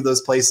maybe a few of those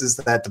places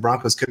that the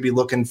Broncos could be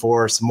looking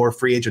for some more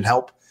free agent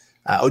help.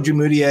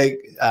 Ojemudia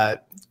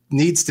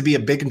needs to be a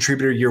big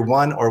contributor year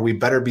one, or we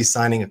better be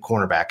signing a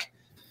cornerback.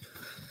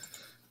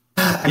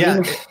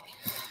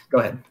 Go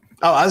ahead.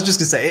 Oh, I was just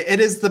going to say, it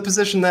is the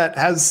position that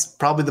has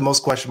probably the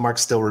most question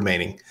marks still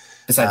remaining.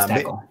 Besides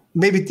tackle.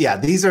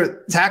 These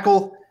are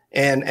tackle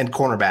and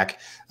cornerback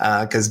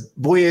because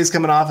Boye is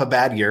coming off a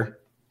bad year.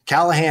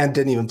 Callahan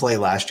didn't even play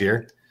last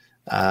year.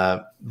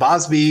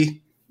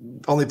 Bosby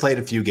only played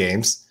a few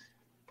games.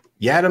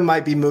 Yadam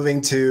might be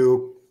moving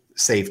to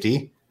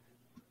safety.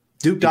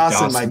 Duke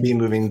Dawson might be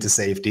moving to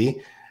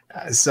safety.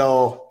 He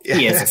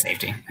is a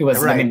safety. He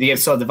was. Right.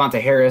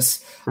 Devontae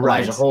Harris,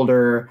 Elijah Right.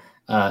 Holder,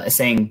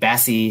 saying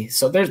Bassie.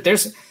 So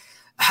there's.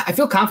 I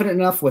feel confident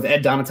enough with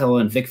Ed Donatello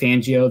and Vic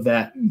Fangio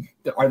that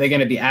are they going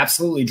to be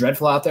absolutely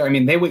dreadful out there?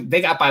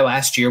 They got by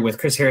last year with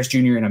Chris Harris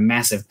Jr. in a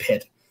massive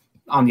pit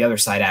on the other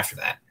side after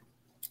that.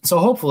 So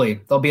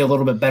hopefully they'll be a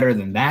little bit better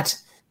than that,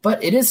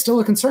 but it is still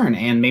a concern.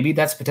 And maybe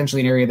that's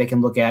potentially an area they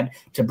can look at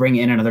to bring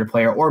in another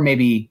player, or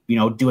maybe,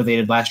 do what they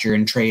did last year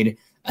and trade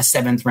a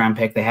 7th round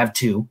pick. They have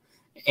 2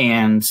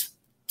 and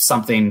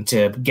something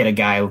to get a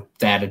guy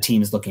that a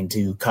team is looking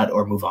to cut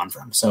or move on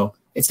from. So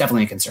it's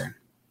definitely a concern.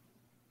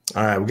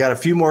 All right. We got a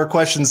few more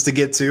questions to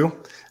get to.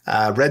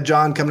 Red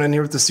John coming in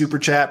here with the super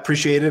chat.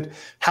 Appreciate it.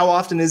 How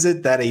often is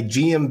it that a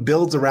GM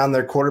builds around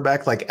their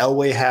quarterback like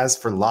Elway has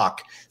for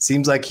Locke?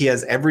 Seems like he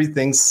has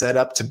everything set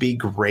up to be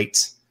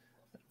great.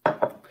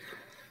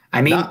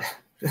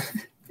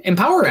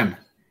 Empower him.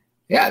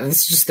 Yeah,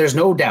 there's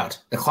no doubt.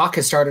 The clock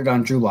has started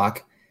on Drew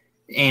Lock,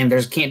 and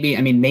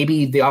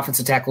maybe the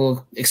offensive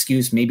tackle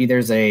excuse, maybe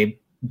there's a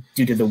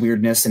due to the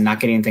weirdness and not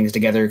getting things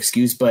together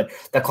excuse, but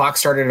the clock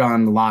started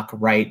on Lock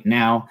right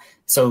now,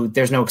 so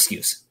there's no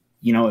excuse.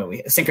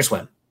 Sink or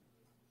swim.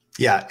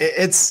 Yeah,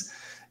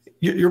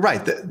 you're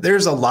right.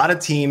 There's a lot of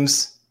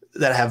teams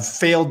that have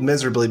failed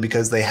miserably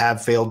because they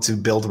have failed to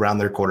build around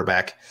their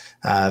quarterback.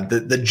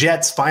 The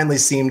Jets finally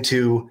seem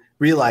to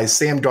realize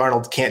Sam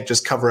Darnold can't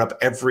just cover up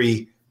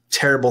every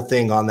terrible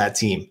thing on that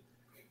team.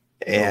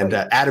 And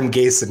Adam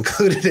Gase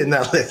included in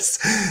that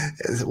list.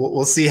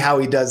 We'll see how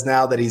he does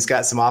now that he's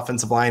got some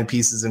offensive line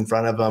pieces in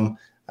front of him,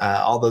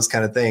 all those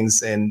kind of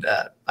things. And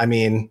I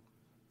mean,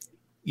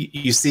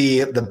 you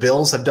see the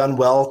Bills have done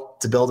well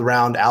to build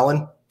around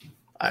Allen.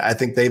 I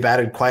think they've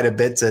added quite a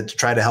bit to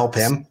try to help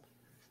him.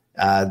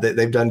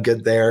 They've done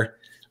good there.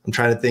 I'm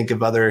trying to think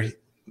of other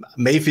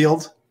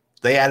Mayfield.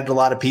 They added a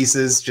lot of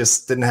pieces,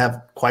 just didn't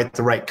have quite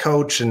the right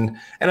coach. And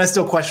I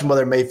still question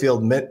whether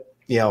Mayfield,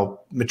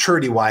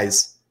 maturity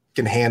wise,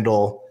 can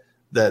handle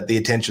the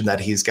attention that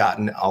he's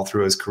gotten all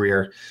through his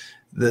career.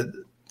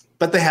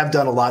 But they have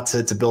done a lot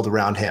to build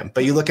around him.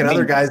 But you look at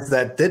other guys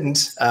that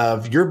didn't.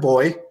 Your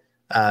boy,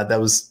 that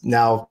was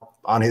now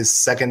on his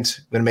second,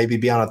 going to maybe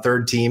be on a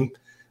third team.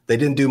 They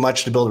didn't do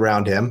much to build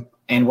around him.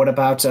 And what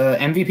about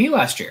MVP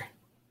last year?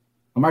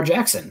 Lamar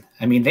Jackson.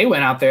 I mean, they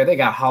went out there. They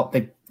got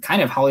the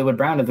kind of Hollywood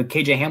Brown of the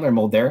KJ Hamler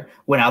mold there.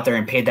 Went out there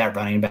and paid that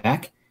running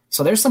back.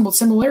 So there's some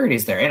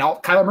similarities there. And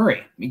Kyler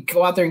Murray. You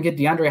go out there and get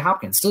DeAndre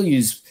Hopkins. Still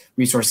use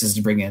resources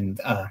to bring in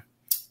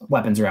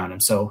weapons around him.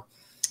 So,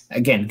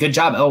 again, good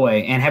job,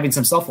 Elway, and having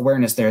some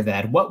self-awareness there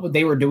that what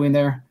they were doing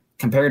there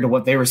compared to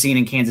what they were seeing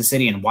in Kansas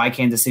City and why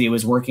Kansas City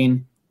was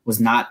working was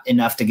not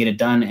enough to get it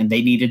done, and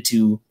they needed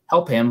to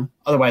help him.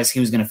 Otherwise, he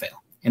was going to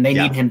fail, and they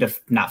need him to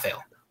not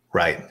fail.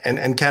 Right.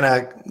 And kind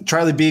of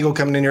Charlie Beagle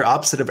coming in here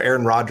opposite of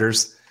Aaron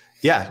Rodgers.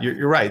 Yeah,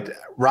 you're right.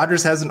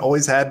 Rodgers hasn't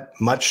always had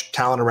much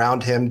talent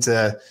around him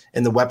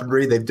in the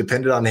weaponry. They've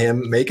depended on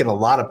him making a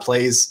lot of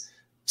plays,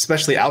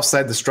 especially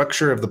outside the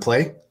structure of the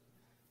play.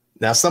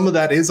 Now, some of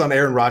that is on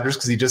Aaron Rodgers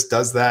because he just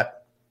does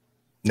that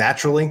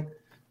naturally.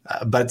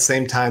 But at the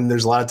same time,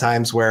 there's a lot of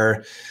times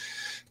where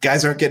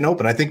guys aren't getting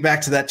open. I think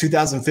back to that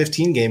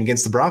 2015 game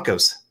against the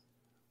Broncos.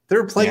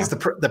 There were plays,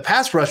 the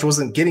pass rush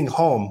wasn't getting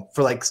home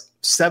for like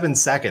 7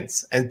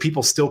 seconds, and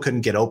people still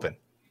couldn't get open.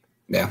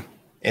 Yeah.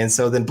 And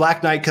so then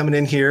Black Knight coming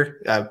in here,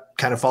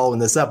 kind of following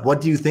this up. What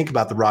do you think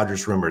about the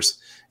Rodgers rumors?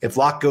 If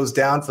Locke goes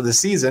down for the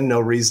season, no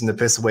reason to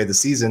piss away the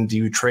season. Do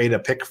you trade a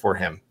pick for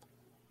him?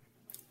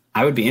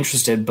 I would be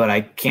interested, but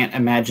I can't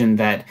imagine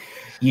that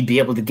you'd be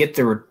able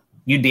to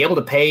you'd be able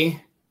to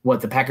pay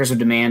what the Packers would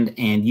demand,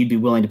 and you'd be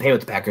willing to pay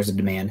what the Packers would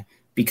demand,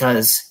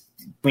 because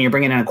when you're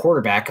bringing in a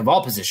quarterback of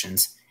all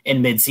positions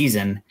in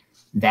midseason,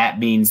 that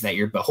means that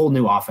you're a whole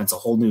new offense, a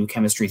whole new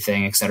chemistry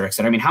thing, et cetera, et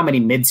cetera. I mean, how many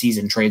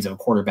midseason trades of a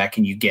quarterback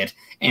can you get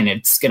and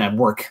it's going to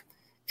work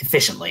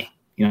efficiently?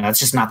 That's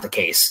just not the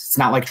case. It's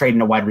not like trading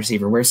a wide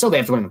receiver where still they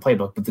have to learn the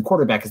playbook, but the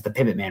quarterback is the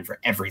pivot man for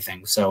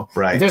everything. So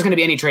if there's going to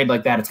be any trade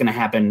like that, it's going to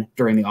happen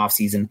during the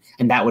offseason.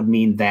 And that would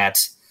mean that,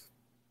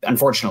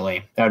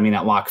 unfortunately,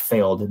 Locke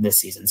failed this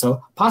season.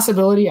 So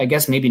possibility, I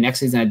guess maybe next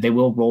season they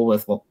will roll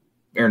with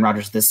Aaron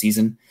Rodgers this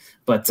season.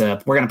 But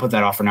we're going to put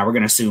that off for now. We're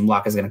going to assume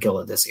Locke is going to kill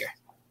it this year.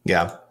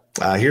 Yeah.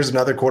 Here's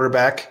another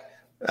quarterback,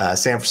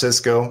 San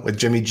Francisco with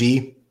Jimmy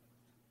G.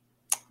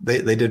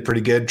 They did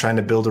pretty good trying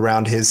to build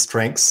around his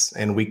strengths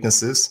and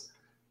weaknesses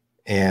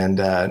and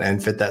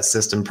fit that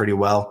system pretty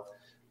well.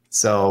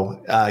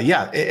 So,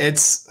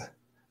 it's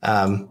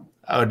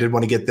I did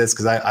want to get this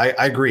because I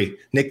agree.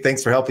 Nick,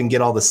 thanks for helping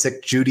get all the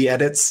Sick Judy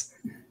edits.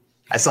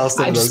 I saw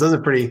some of those. Those are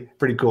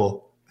pretty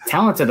cool.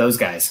 Talent to those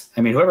guys.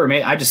 I mean, whoever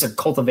made, I just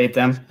cultivate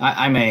them.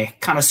 I'm a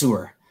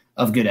connoisseur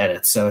of good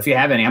edits. So if you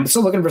have any, I'm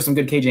still looking for some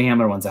good KJ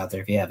Hamler ones out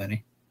there if you have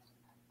any.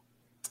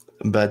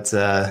 But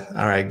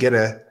all right, get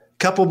a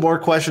couple more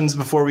questions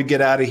before we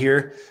get out of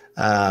here.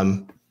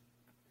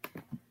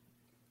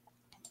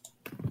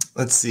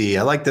 Let's see.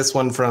 I like this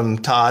one from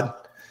Todd.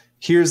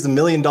 Here's the $1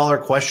 million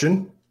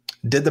question.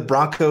 Did the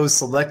Broncos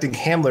selecting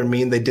Hamler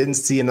mean they didn't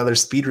see another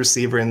speed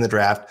receiver in the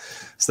draft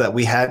so that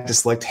we had to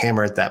select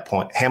Hamler at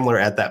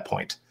that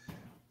point?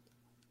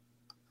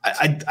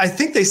 I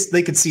think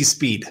they could see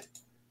speed.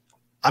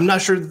 I'm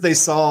not sure that they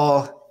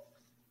saw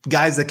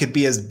guys that could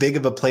be as big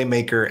of a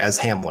playmaker as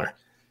Hamler.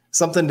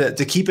 Something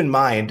to keep in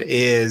mind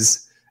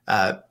is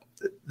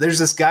there's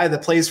this guy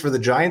that plays for the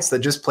Giants that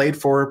just played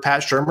for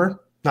Pat Shurmur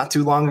not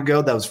too long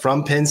ago that was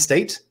from Penn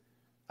State.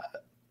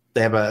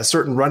 They have a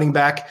certain running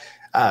back.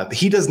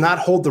 He does not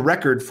hold the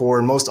record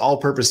for most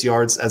all-purpose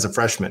yards as a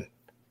freshman.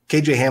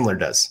 KJ Hamler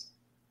does.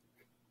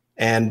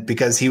 And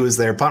because he was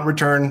their punt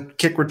return,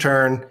 kick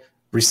return,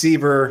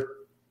 receiver,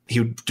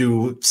 he would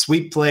do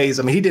sweep plays.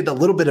 I mean, he did a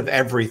little bit of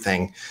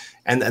everything.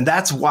 And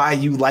that's why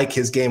you like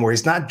his game, where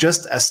he's not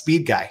just a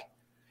speed guy.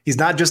 He's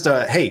not just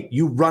hey,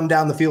 you run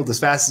down the field as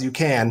fast as you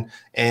can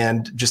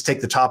and just take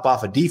the top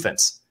off of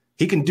defense.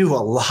 He can do a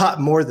lot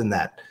more than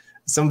that.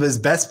 Some of his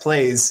best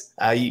plays,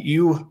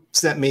 you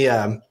sent me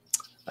like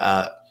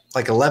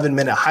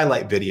 11-minute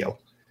highlight video.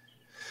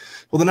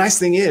 Well, the nice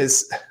thing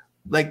is,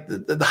 like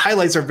the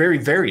highlights are very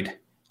varied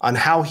on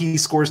how he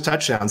scores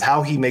touchdowns,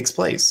 how he makes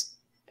plays.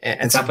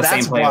 And so that's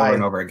the same play over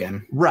and over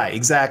again. Right,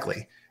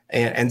 exactly.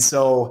 And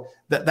so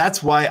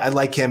that's why I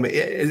like him.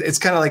 It's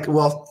kind of like,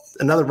 well,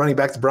 another running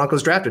back the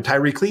Broncos drafted,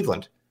 Tyree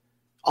Cleveland.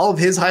 all of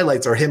his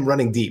highlights are him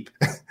running deep.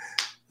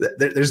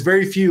 There's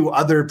very few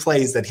other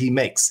plays that he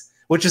makes,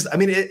 which is, I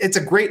mean, it's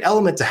a great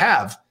element to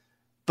have,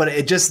 but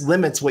it just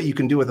limits what you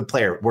can do with a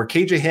player. Where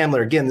KJ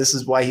Hamler, again, this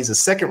is why he's a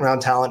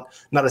 2nd-round talent,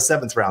 not a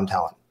 7th-round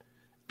talent,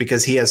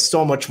 because he has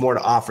so much more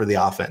to offer the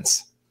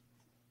offense.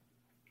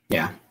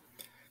 Yeah.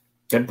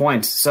 Good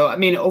point. So, I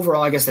mean,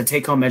 overall, I guess the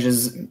take-home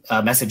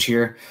message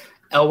here,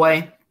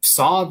 Elway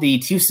saw the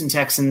Houston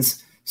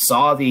Texans,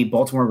 saw the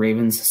Baltimore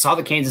Ravens, saw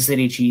the Kansas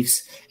City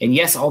Chiefs, and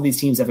yes, all these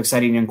teams have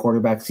exciting young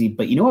quarterbacks,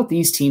 but you know what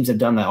these teams have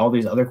done that all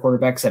these other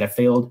quarterbacks that have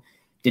failed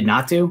did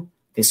not do?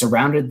 They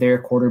surrounded their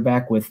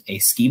quarterback with a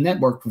scheme that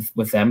worked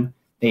with them.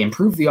 They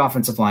improved the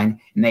offensive line,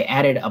 and they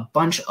added a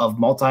bunch of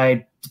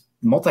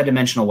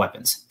multi-dimensional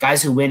weapons,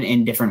 guys who win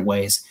in different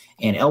ways.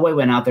 And Elway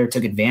went out there,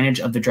 took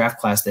advantage of the draft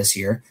class this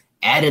year,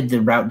 added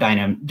the route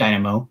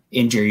dynamo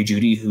in Jerry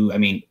Jeudy, who, I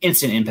mean,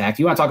 instant impact.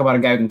 You want to talk about a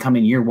guy who can come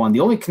in year one. The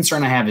only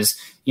concern I have is,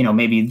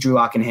 maybe Drew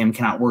Lock and him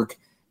cannot work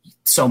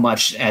so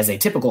much as a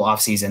typical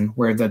offseason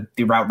where the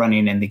route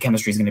running and the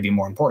chemistry is going to be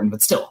more important.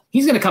 But still,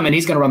 he's going to come in.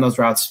 He's going to run those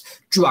routes.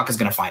 Drew Lock is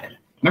going to find him.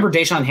 Remember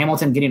Deshaun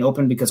Hamilton getting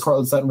open because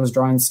Cortland Sutton was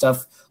drawing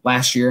stuff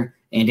last year,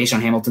 and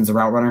Deshaun Hamilton's a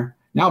route runner?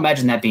 Now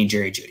imagine that being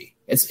Jerry Jeudy.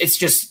 It's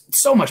just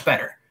so much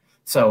better.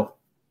 So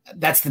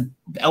that's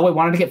Elway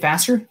wanted to get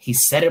faster. He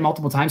said it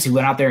multiple times. He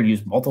went out there and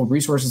used multiple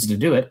resources to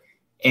do it.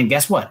 And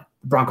guess what?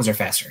 The Broncos are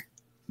faster,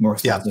 more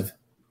explosive. Yeah.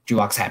 Drew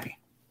Lock's happy.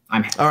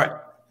 I'm happy. All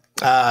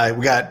right.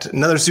 We got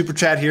another super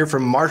chat here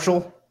from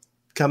Marshall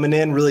coming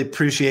in. Really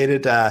appreciate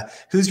it.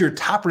 Who's your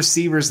top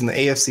receivers in the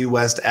AFC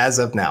West as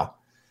of now?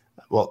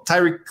 Well,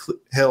 Tyreek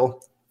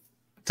Hill,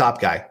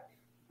 top guy.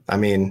 I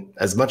mean,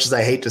 as much as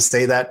I hate to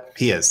say that,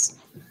 he is.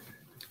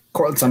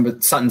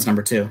 Cortland Sutton's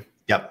number 2.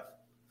 Yep.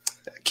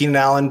 Keenan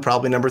Allen,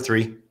 probably number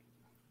 3.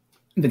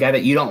 The guy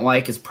that you don't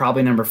like is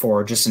probably number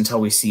 4, just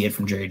until we see it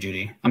from Jerry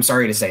Jeudy. I'm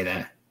sorry to say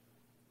that.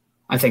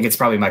 I think it's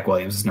probably Mike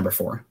Williams is number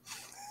 4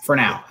 for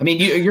now. I mean,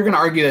 you're going to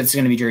argue that it's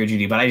going to be Jerry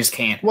Jeudy, but I just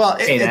can't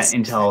say that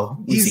until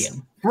we see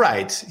him.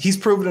 Right. He's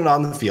proven it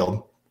on the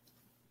field.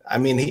 I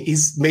mean,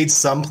 he's made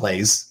some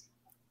plays.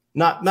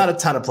 Not a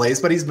ton of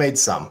plays, but he's made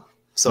some.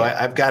 So yeah.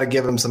 I've got to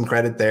give him some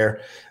credit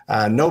there.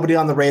 Nobody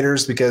on the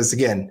Raiders because,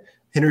 again,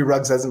 Henry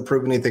Ruggs hasn't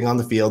proven anything on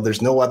the field.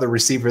 There's no other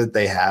receiver that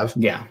they have.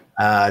 Yeah.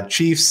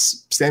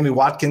 Chiefs, Sammy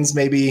Watkins,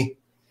 maybe.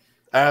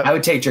 I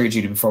would take Jerry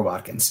Jeudy before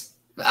Watkins.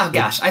 Oh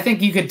gosh, I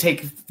think you could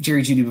take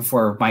Jerry Jeudy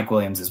before Mike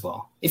Williams as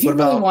well. If you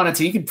really wanted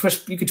to, you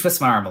could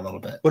twist my arm a little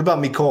bit. What about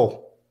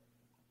Mecole?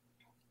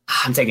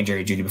 I'm taking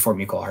Jerry Jeudy before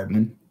Mecole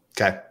Hardman.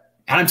 Okay.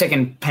 And I'm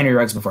taking Henry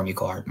Ruggs before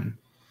Mecole Hardman.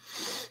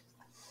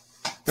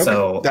 Okay.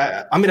 So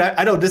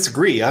I don't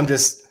disagree.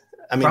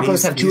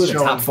 Broncos have 2 of the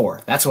top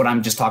 4. That's what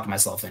I'm just talking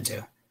myself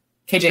into.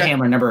 KJ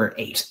Hamler, number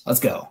 8. Let's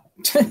go.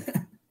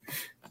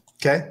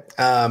 Okay.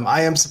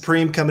 I am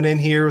Supreme coming in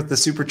here with the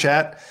super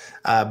chat.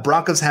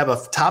 Broncos have a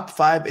top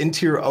 5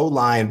 interior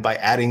O-line by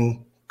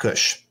adding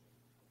Kush.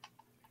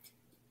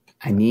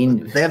 I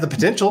mean, they have the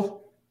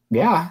potential.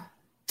 Yeah,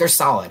 they're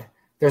solid.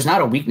 There's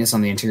not a weakness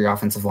on the interior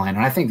offensive line,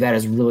 and I think that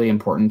is really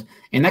important,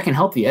 and that can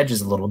help the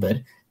edges a little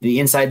bit. The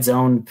inside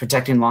zone,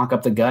 protecting lock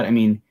up the gut. I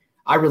mean,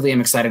 I really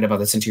am excited about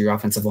this interior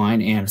offensive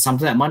line, and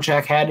something that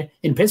Munchak had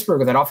in Pittsburgh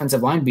with that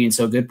offensive line being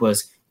so good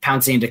was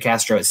pouncing into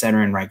Castro at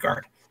center and right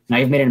guard. Now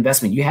you've made an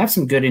investment. You have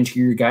some good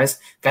interior guys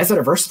that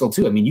are versatile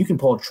too. I mean, you can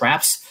pull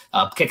traps,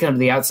 kick them to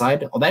the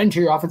outside. All that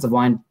interior offensive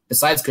line,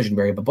 besides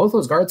Cushenberry, but both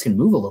those guards can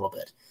move a little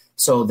bit.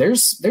 So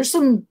there's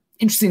some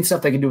interesting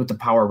stuff they can do with the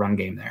power run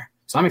game there.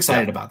 So I'm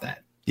excited about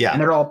that. Yeah.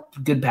 And they're all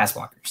good pass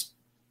blockers.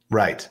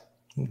 Right.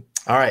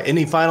 All right.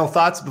 Any final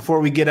thoughts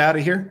before we get out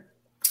of here?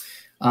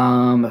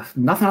 Nothing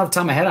off the top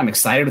of my head. I'm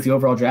excited with the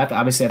overall draft.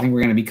 Obviously, I think we're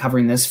going to be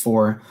covering this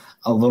for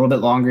a little bit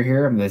longer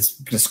here. I'm going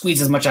to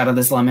squeeze as much out of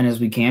this lemon as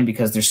we can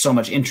because there's so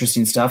much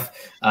interesting stuff.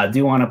 I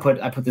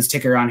put this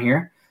ticker on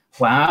here.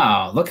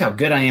 Wow. Look how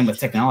good I am with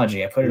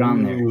technology. I put it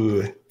on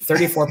there.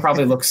 34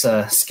 probably looks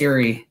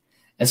scary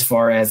as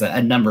far as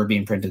a number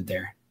being printed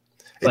there.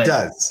 But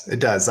it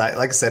does.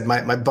 Like I said,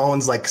 my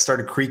bones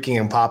started creaking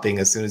and popping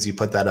as soon as you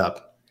put that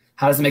up.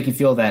 How does it make you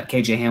feel that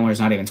KJ Hamler is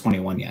not even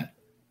 21 yet?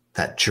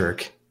 That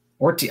jerk.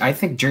 I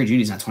think Jerry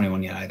Judy's not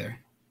 21 yet either.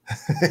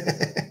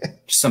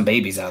 Just some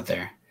babies out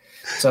there.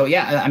 So,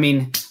 yeah, I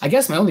mean, I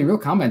guess my only real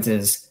comment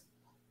is,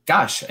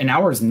 gosh, an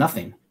hour is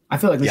nothing. I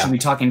feel like we should be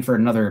talking for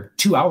another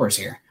 2 hours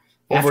here.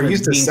 Well, we're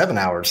used to 7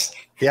 hours.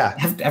 Yeah.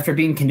 After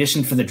being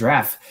conditioned for the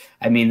draft.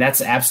 I mean,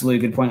 that's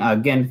absolutely a good point.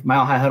 Again,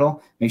 Mile High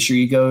Huddle, make sure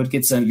you go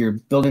get you're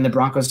building the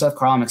Broncos stuff.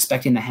 Carl, I'm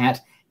expecting the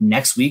hat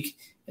next week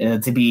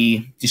to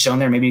be shown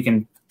there. Maybe you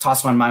can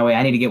toss one my way.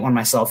 I need to get one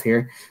myself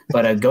here.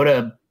 But go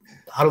to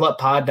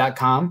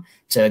huddleuppod.com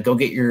to go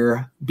get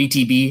your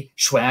BTB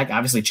swag.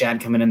 Obviously, Chad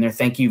coming in there.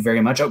 Thank you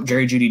very much. Oh,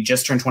 Jerry Jeudy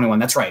just turned 21.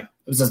 That's right.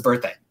 It was his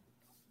birthday.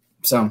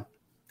 So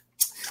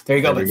There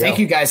you go. But thank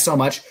you guys so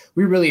much.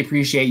 We really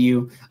appreciate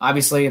you.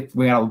 Obviously,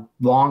 we got a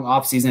long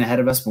off season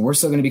ahead of us, but we're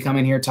still going to be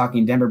coming here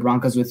talking Denver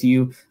Broncos with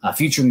you,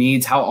 future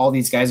needs, how all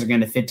these guys are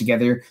going to fit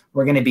together.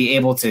 We're going to be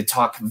able to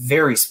talk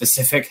very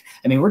specific.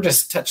 I mean, we're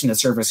just touching the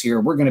surface here.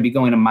 We're going to be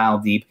going a mile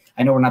deep.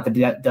 I know we're not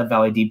the Dove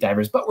Valley deep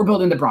divers, but we're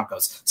building the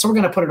Broncos. So we're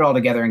going to put it all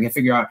together and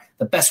figure out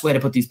the best way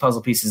to put these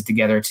puzzle pieces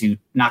together to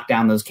knock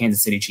down those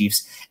Kansas City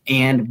Chiefs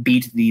and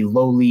beat the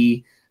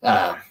lowly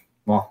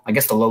I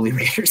guess the lowly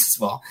Raiders as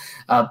well.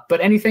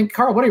 But anything,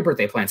 Carl, what are your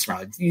birthday plans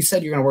tomorrow? You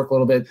said you're going to work a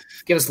little bit.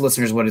 Give us the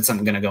listeners what it's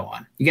something going to go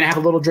on. You going to have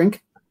a little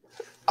drink?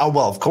 Oh,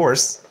 well, of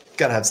course.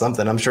 Got to have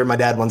something. I'm sure my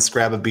dad wants to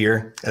grab a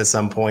beer at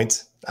some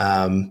point.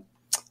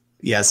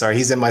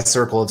 He's in my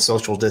circle of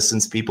social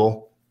distance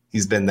people.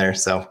 He's been there.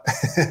 So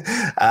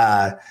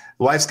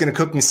wife's going to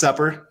cook me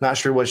supper. Not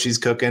sure what she's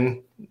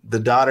cooking. The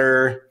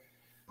daughter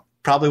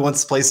probably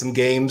wants to play some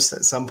games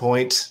at some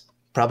point.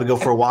 Probably go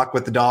for a walk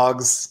with the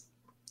dogs.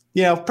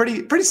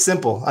 Pretty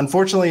simple.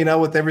 Unfortunately,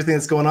 with everything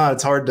that's going on,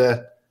 it's hard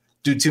to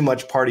do too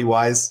much party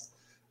wise.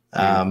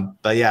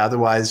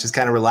 Otherwise just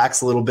kind of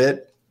relax a little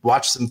bit,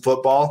 watch some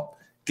football,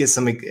 get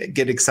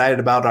excited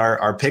about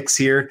our picks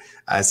here.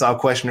 I saw a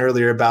question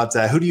earlier about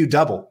who do you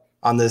double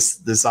on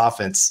this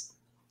offense?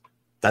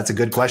 That's a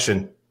good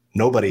question.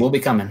 Nobody. We'll be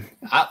coming.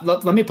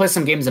 Let me play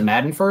some games of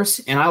Madden first,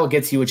 and I will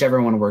get to you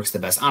whichever one works the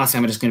best. Honestly,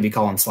 I'm just going to be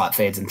calling slot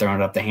fades and throwing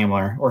it up the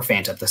Hamler or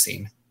Fant up the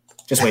seam.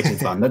 Just way too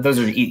fun. Those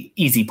are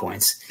easy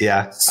points.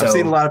 Yeah. So, I've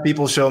seen a lot of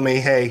people show me,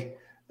 hey,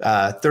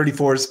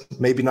 34 is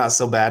maybe not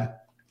so bad.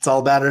 It's all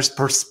about our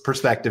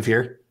perspective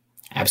here.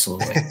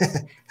 Absolutely.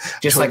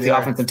 Just like the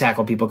offensive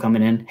tackle people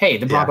coming in. Hey,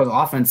 the Broncos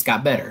offense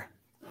got better.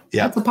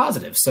 Yeah. That's a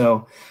positive.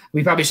 So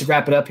we probably should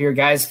wrap it up here,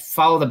 guys.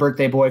 Follow the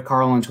birthday boy,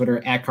 Carl, on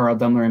Twitter at Carl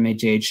Dummler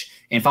MHH,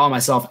 and follow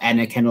myself at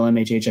Nick Kendall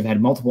MHH. I've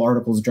had multiple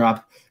articles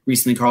drop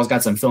recently. Carl's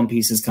got some film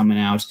pieces coming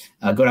out.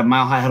 Go to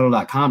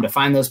milehighhuddle.com to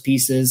find those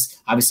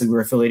pieces. Obviously,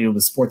 we're affiliated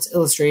with Sports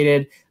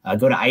Illustrated.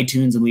 Go to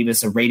iTunes and leave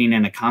us a rating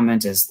and a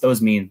comment, as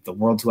those mean the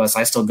world to us.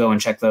 I still go and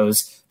check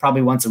those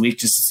probably once a week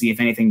just to see if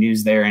anything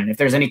new's there. And if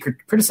there's any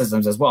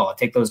criticisms as well, I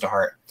take those to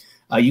heart.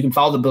 You can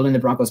follow the Building the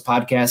Broncos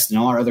podcast and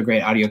all our other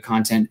great audio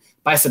content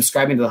by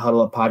subscribing to the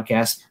Huddle Up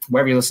podcast,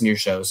 wherever you listen to your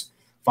shows.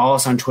 Follow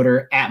us on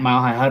Twitter at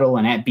Mile High Huddle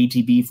and at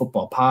BTB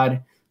Football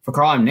Pod. For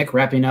Carl, I'm Nick,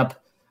 wrapping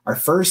up our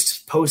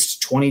first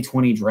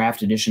post-2020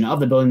 draft edition of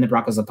the Building the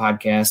Broncos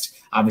podcast.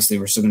 Obviously,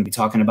 we're still going to be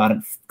talking about it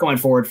going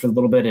forward for a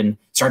little bit and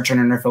start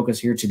turning our focus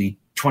here to the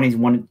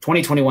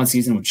 2021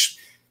 season, which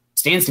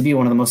stands to be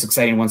one of the most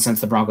exciting ones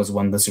since the Broncos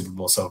won the Super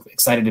Bowl. So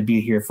excited to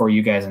be here for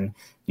you guys and,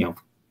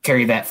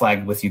 carry that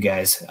flag with you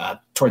guys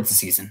towards the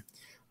season.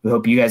 We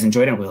hope you guys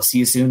enjoyed it. We'll see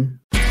you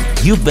soon.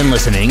 You've been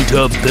listening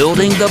to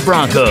Building the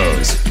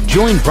Broncos.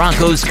 Join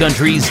Broncos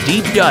Country's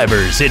deep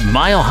divers at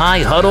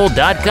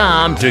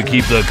milehighhuddle.com to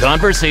keep the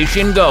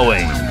conversation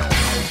going.